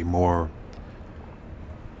very more...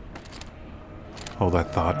 Hold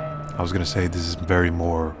that thought. I was going to say this is very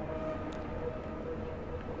more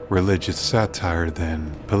religious satire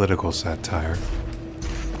than political satire.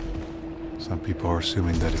 Some people are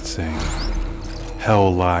assuming that it's saying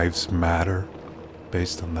hell lives matter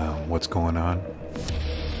based on what's going on.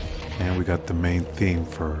 And we got the main theme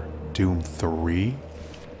for Doom 3.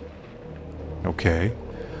 Okay.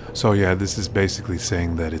 So yeah, this is basically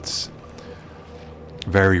saying that it's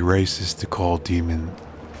very racist to call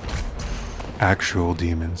actual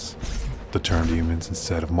demons, the term demons,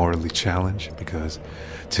 instead of mortally challenged, because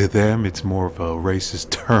to them it's more of a racist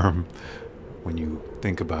term when you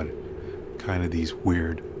think about it. Kind of these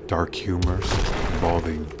weird dark humors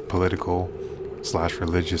involving political /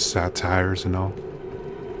 religious satires and all.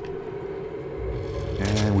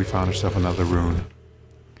 And we found ourselves another rune.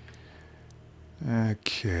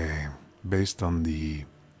 Okay, based on the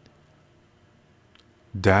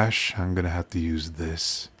dash, I'm gonna have to use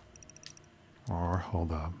this. Or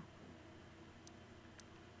hold up.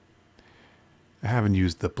 I haven't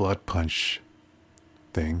used the blood punch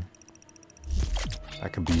thing.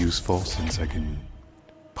 That can be useful since I can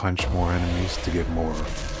punch more enemies to get more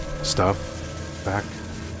stuff back.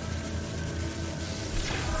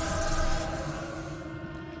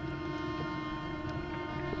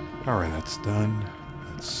 Alright, that's done.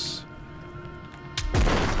 Let's...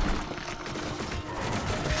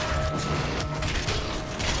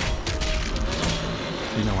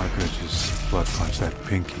 You know, I could just blood punch that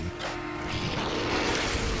pinky.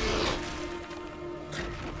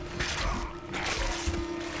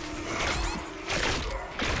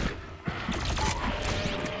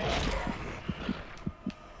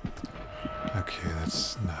 Okay,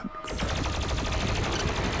 that's not good.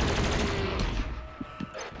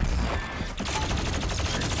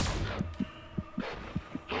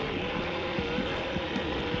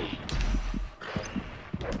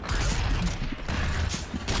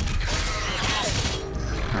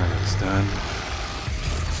 Alright,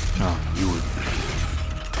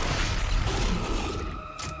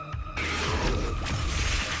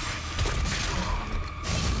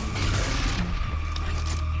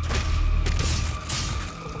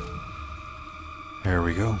 There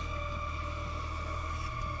we go.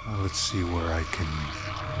 Now let's see where I can...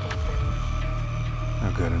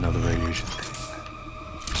 I've got another radiation thing.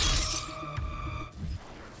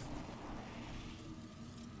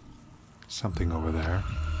 Something over there.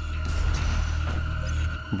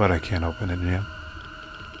 But I can't open it yet.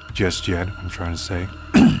 Just yet, I'm trying to say.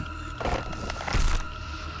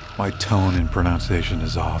 My tone and pronunciation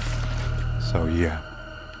is off. So yeah.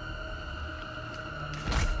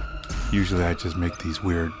 Usually I just make these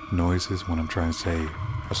weird noises when I'm trying to say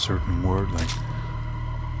a certain word, like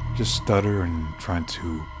just stutter and trying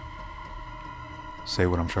to say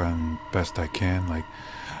what I'm trying best I can, like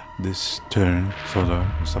this turn, sort of,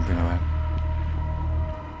 or something like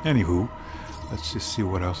that. Anywho, let's just see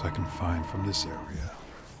what else I can find from this area.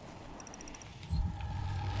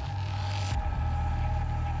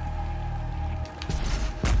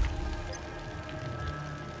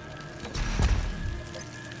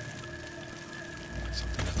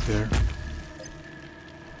 Something up there.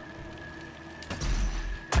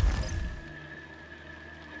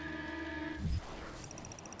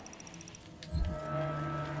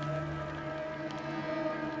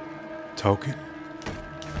 Token?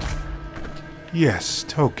 Yes,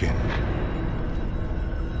 token.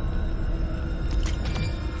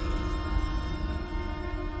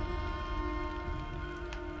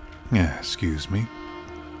 Yeah, excuse me.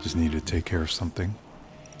 Just need to take care of something.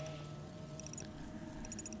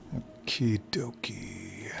 Okie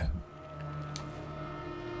dokie.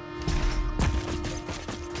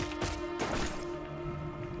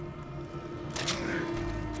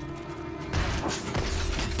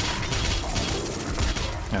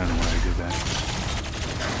 I don't know why I did that.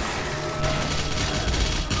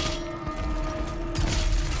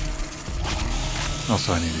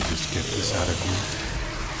 Also, I need to just get this out of here.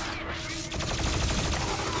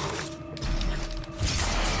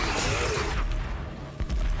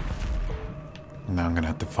 Now I'm gonna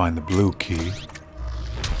have to find the blue key.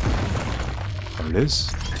 There it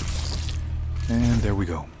is. And there we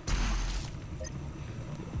go.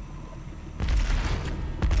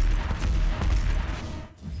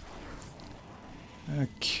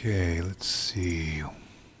 Okay, let's see.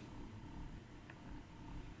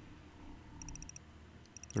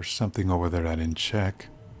 There's something over there I didn't check.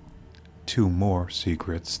 2 more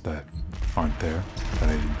secrets that aren't there, that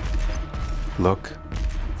I didn't look.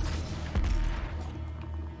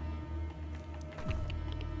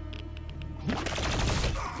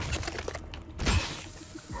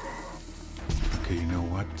 Okay, you know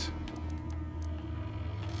what?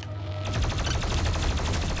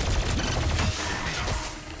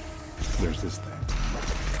 There's this thing.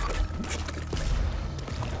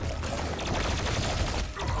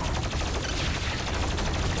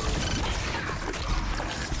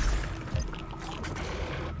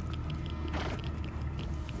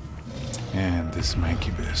 And this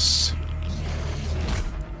mancubus.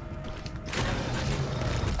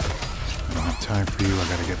 I don't have time for you. I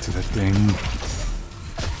gotta get to the thing.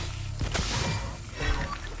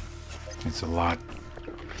 It's a lot.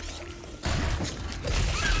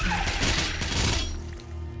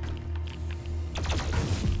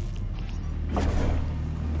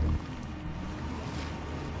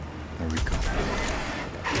 There we go.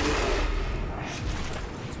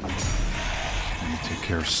 Let me take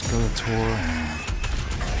care of Skeletor and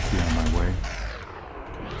be on my way.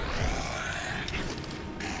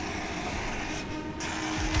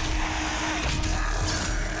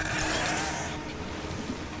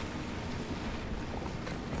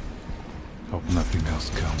 Hope nothing else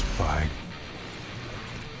comes by.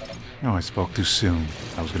 Oh, I spoke too soon.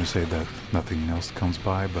 I was going to say that nothing else comes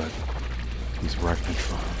by, but these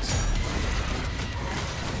Arachnotrons.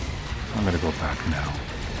 I'm going to go back now.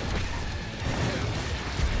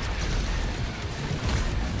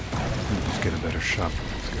 Let me just get a better shot for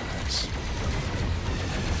these guys.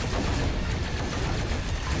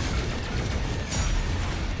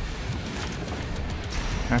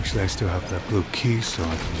 Actually, I still have that blue key, so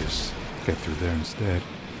I can just get through there instead.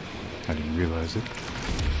 I didn't realize it.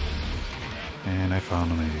 And I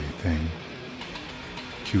found a thing.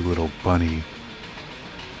 Cute little bunny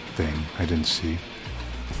thing I didn't see.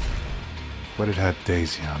 But it had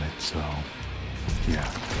Daisy on it, so yeah.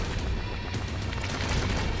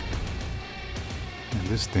 And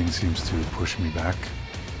this thing seems to push me back.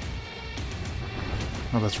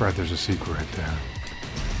 Oh, that's right, there's a secret right there.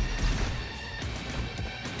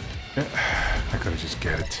 I could have just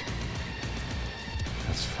get it.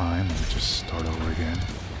 That's fine, let me just start over again.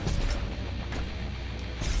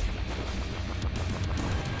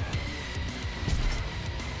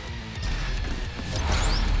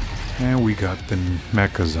 And we got the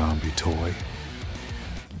Mecha Zombie toy.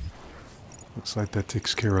 Looks like that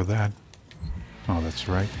takes care of that. Oh, that's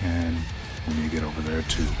right. And we need to get over there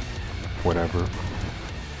too. Whatever.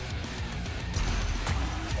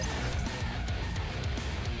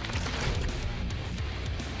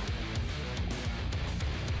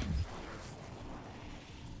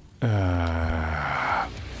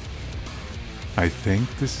 I think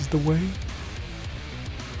this is the way.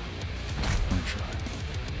 Let me try.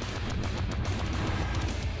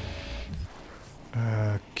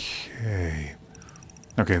 Okay.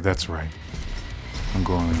 Okay, that's right.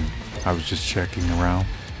 I was just checking around.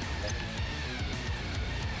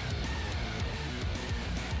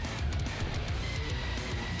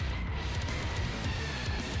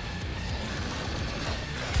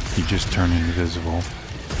 You just turn invisible.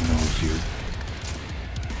 He knows you.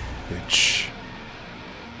 Bitch.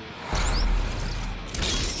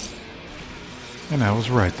 And I was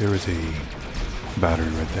right, there is a battery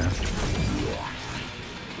right there.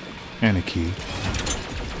 And a key.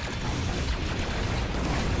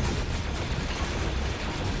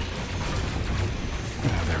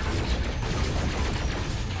 Ah, there it is.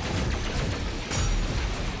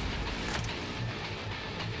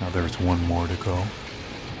 Now there's one more to go.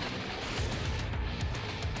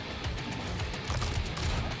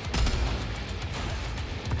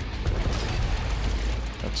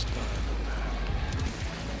 That's done.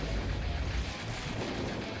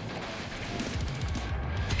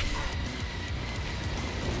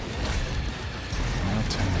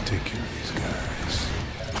 Take care of these guys.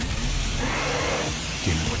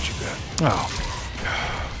 Give me what you got. Oh.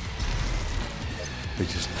 They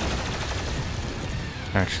just...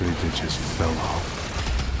 Actually, they just fell off.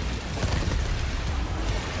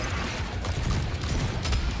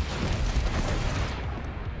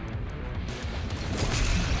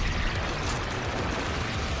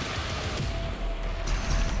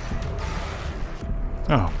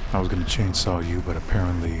 Oh, I was gonna chainsaw you, but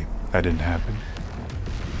apparently that didn't happen.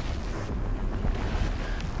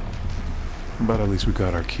 But at least we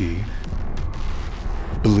got our key.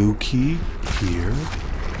 Blue key here.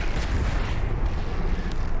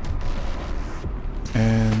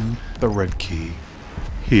 And the red key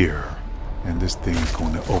here. And this thing is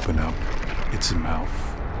going to open up its mouth.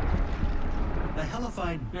 The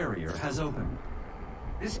hellified barrier has opened.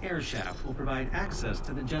 This air shaft will provide access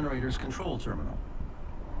to the generator's control terminal.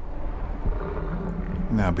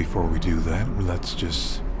 Now before we do that, let's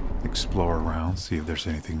just explore around, see if there's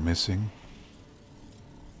anything missing.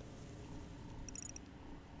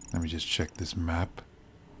 Let me just check this map.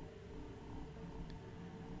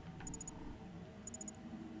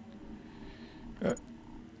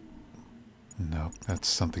 No, that's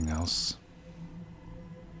something else.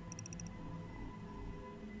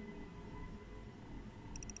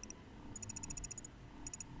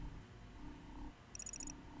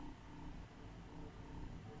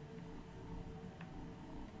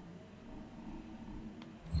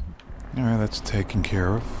 Alright, that's taken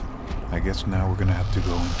care of. I guess now we're gonna have to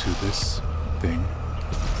go into this thing.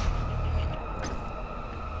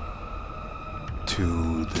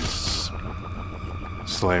 To this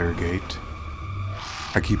Slayer Gate.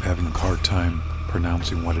 I keep having a hard time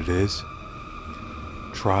pronouncing what it is.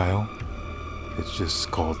 Trial. It's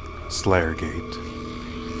just called Slayer Gate.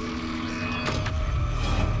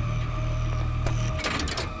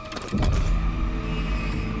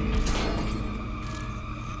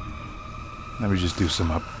 Let me just do some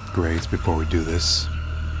upgrades before we do this.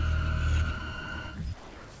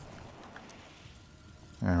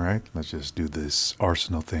 Alright, let's just do this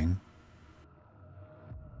arsenal thing.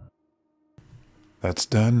 That's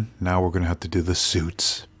done. Now we're going to have to do the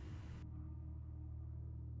suits.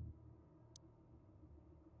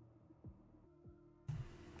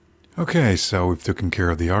 Okay, so we've taken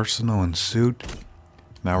care of the arsenal and suit.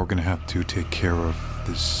 Now we're going to have to take care of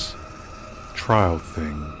this trial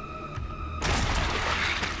thing.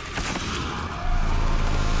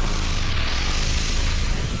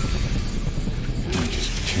 Let me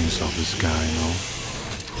just chainsaw this guy,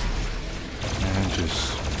 and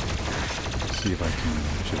just see if I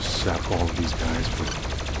can just zap all of these guys with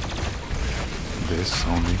this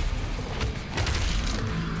only.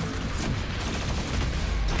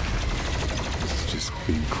 This is just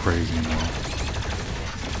being crazy now.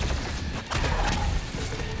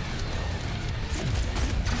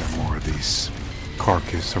 Got more of these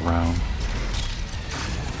carcass around.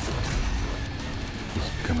 It's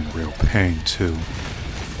becoming a real pain too.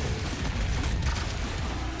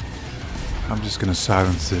 I'm just going to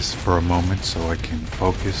silence this for a moment so I can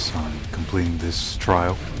focus on completing this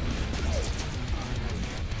trial.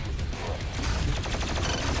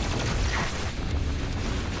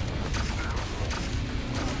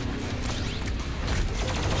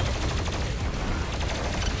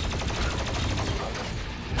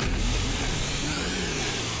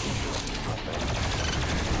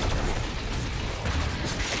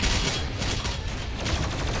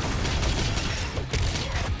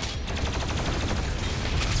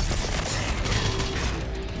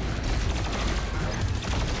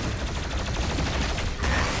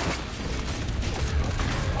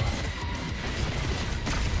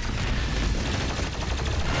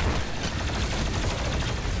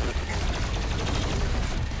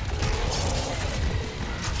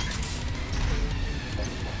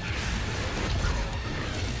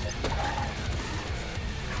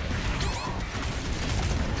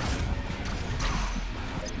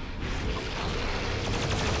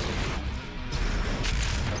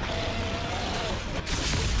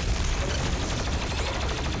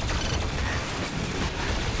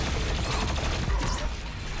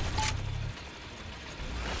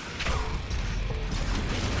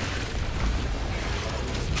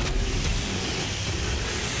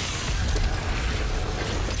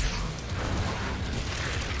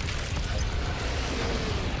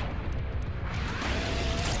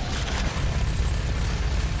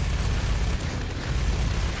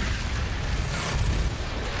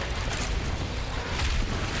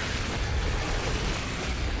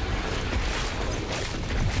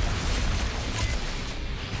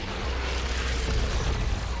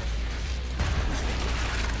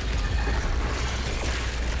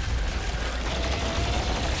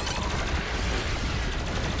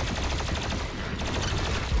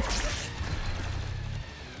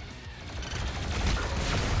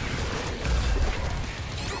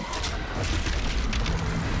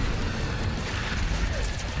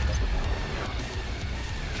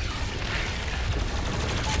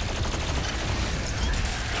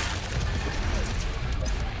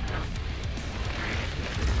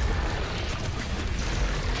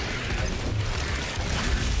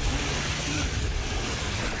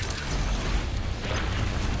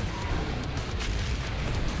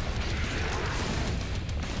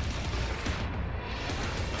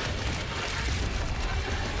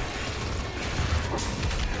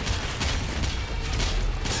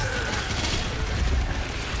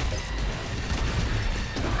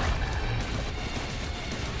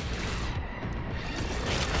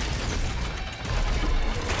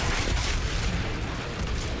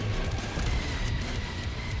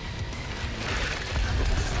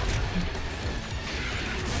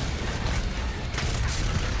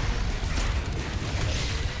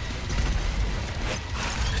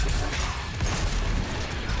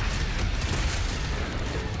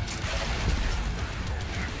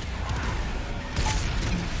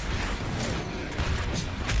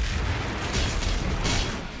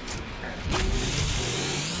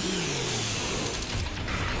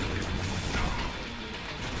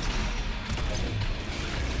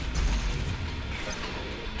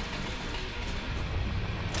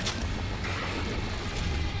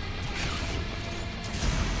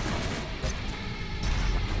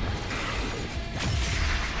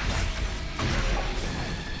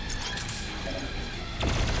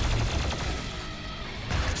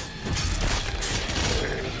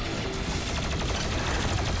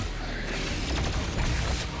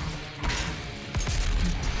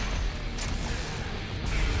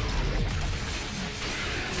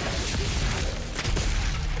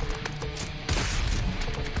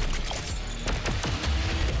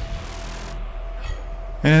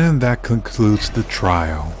 And that concludes the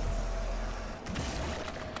trial.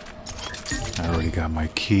 I already got my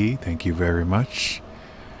key, thank you very much.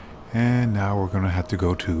 And now we're gonna have to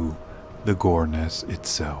go to the Gore nest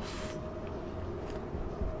itself.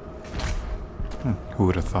 Who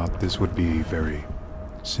would have thought this would be very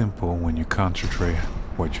simple when you concentrate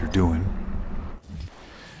what you're doing.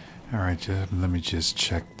 Alright, let me just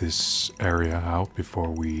check this area out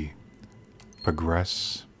before we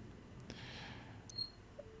progress.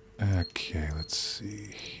 Okay, let's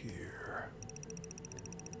see here.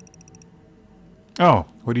 Oh,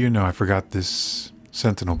 what do you know? I forgot this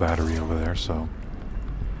sentinel battery over there, so...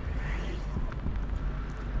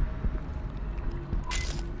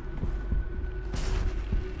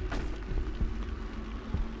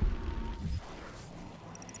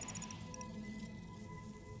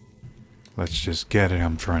 let's just get it,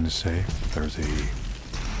 I'm trying to say. There's a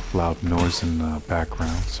loud noise in the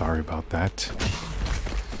background. Sorry about that.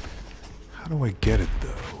 How do I get it,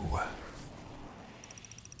 though?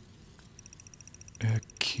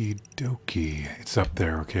 Okie dokie. It's up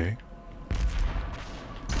there, okay?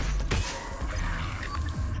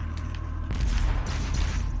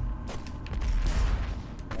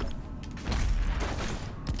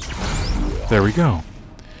 There we go.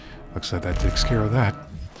 Looks like that takes care of that.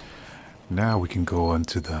 Now we can go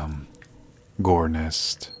onto the Gore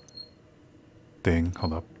nest thing.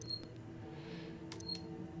 Hold up.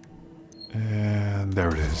 And there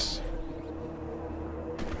it is.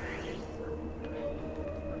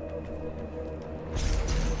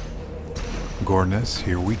 Gore nest,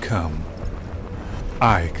 here we come.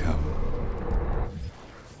 I come.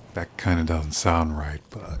 That kind of doesn't sound right,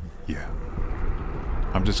 but yeah.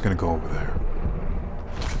 I'm just gonna go over there.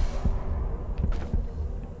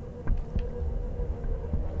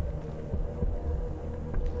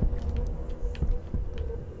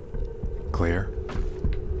 Clear.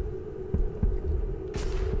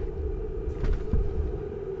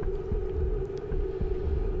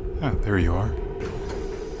 Ah, there you are.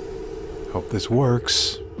 Hope this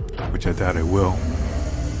works, which I doubt it will.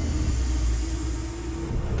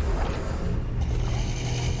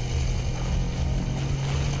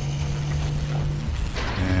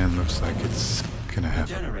 And looks like it's gonna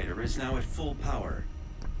happen. The generator is now at full power.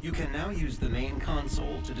 You can now use the main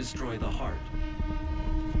console to destroy the heart.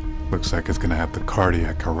 Looks like it's gonna have the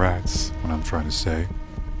cardiac arrest, what I'm trying to say.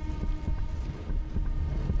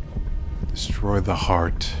 Destroy the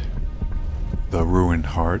heart. The ruined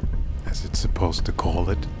heart, as it's supposed to call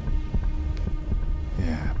it.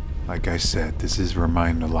 Yeah, like I said, this is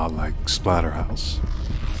reminding a lot like Splatterhouse.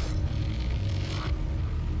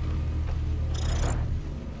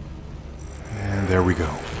 And there we go.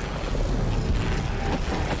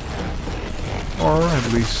 Or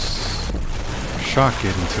at least shock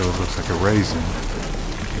it until it looks like a raisin.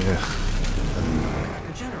 Yeah.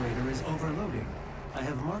 The generator is overloading. I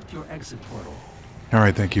have marked your exit portal.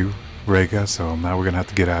 Alright, thank you, Rega. So now we're gonna have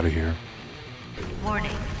to get out of here.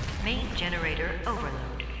 Warning, main generator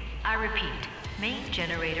overload. I repeat, main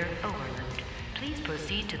generator overload. Please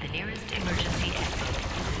proceed to the nearest emergency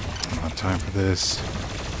exit. Not time for this.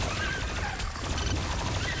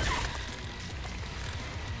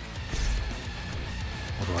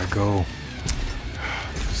 Where do I go?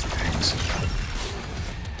 These things.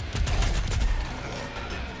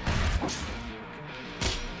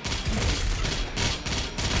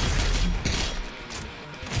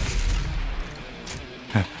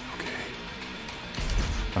 Okay.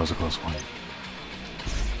 That was a close one.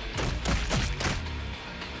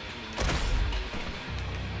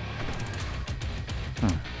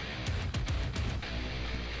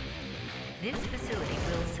 This facility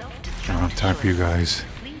will self-destruct. I don't have time for you guys.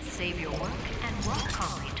 Please save your work and walk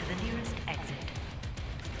calmly to the nearest exit.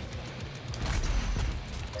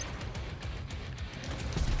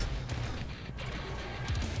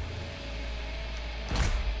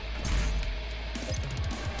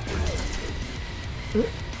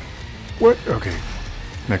 What? Okay.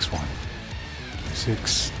 Next one.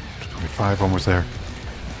 26, 25, almost there.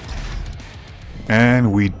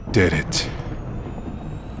 And we did it.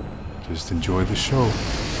 Just enjoy the show.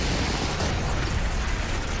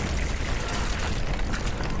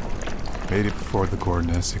 Made it before the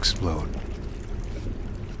coordinates explode.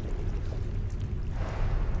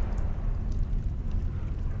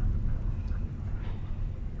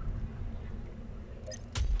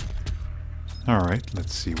 Alright,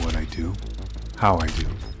 let's see what I do. How I do.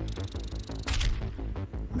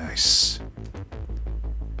 Nice.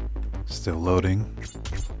 Still loading.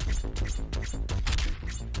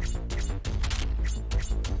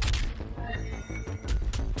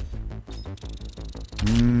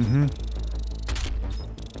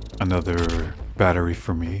 Another battery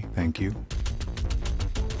for me, thank you.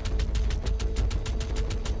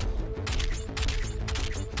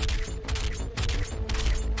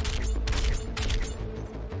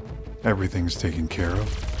 Everything's taken care of.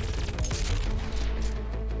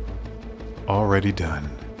 Already done.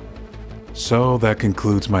 So that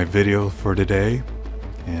concludes my video for today,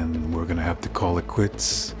 and we're gonna have to call it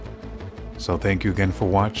quits. So thank you again for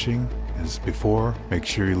watching. As before, make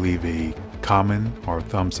sure you leave a comment or a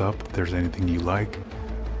thumbs up if there's anything you like.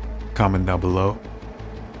 Comment down below.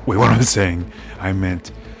 Wait, what am I saying? I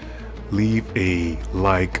meant leave a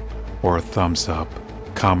like or a thumbs up,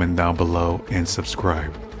 comment down below, and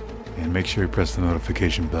subscribe. And make sure you press the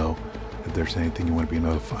notification bell if there's anything you want to be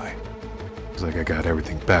notified. Looks like I got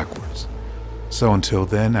everything backwards. So until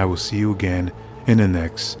then, I will see you again in the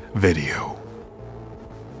next video.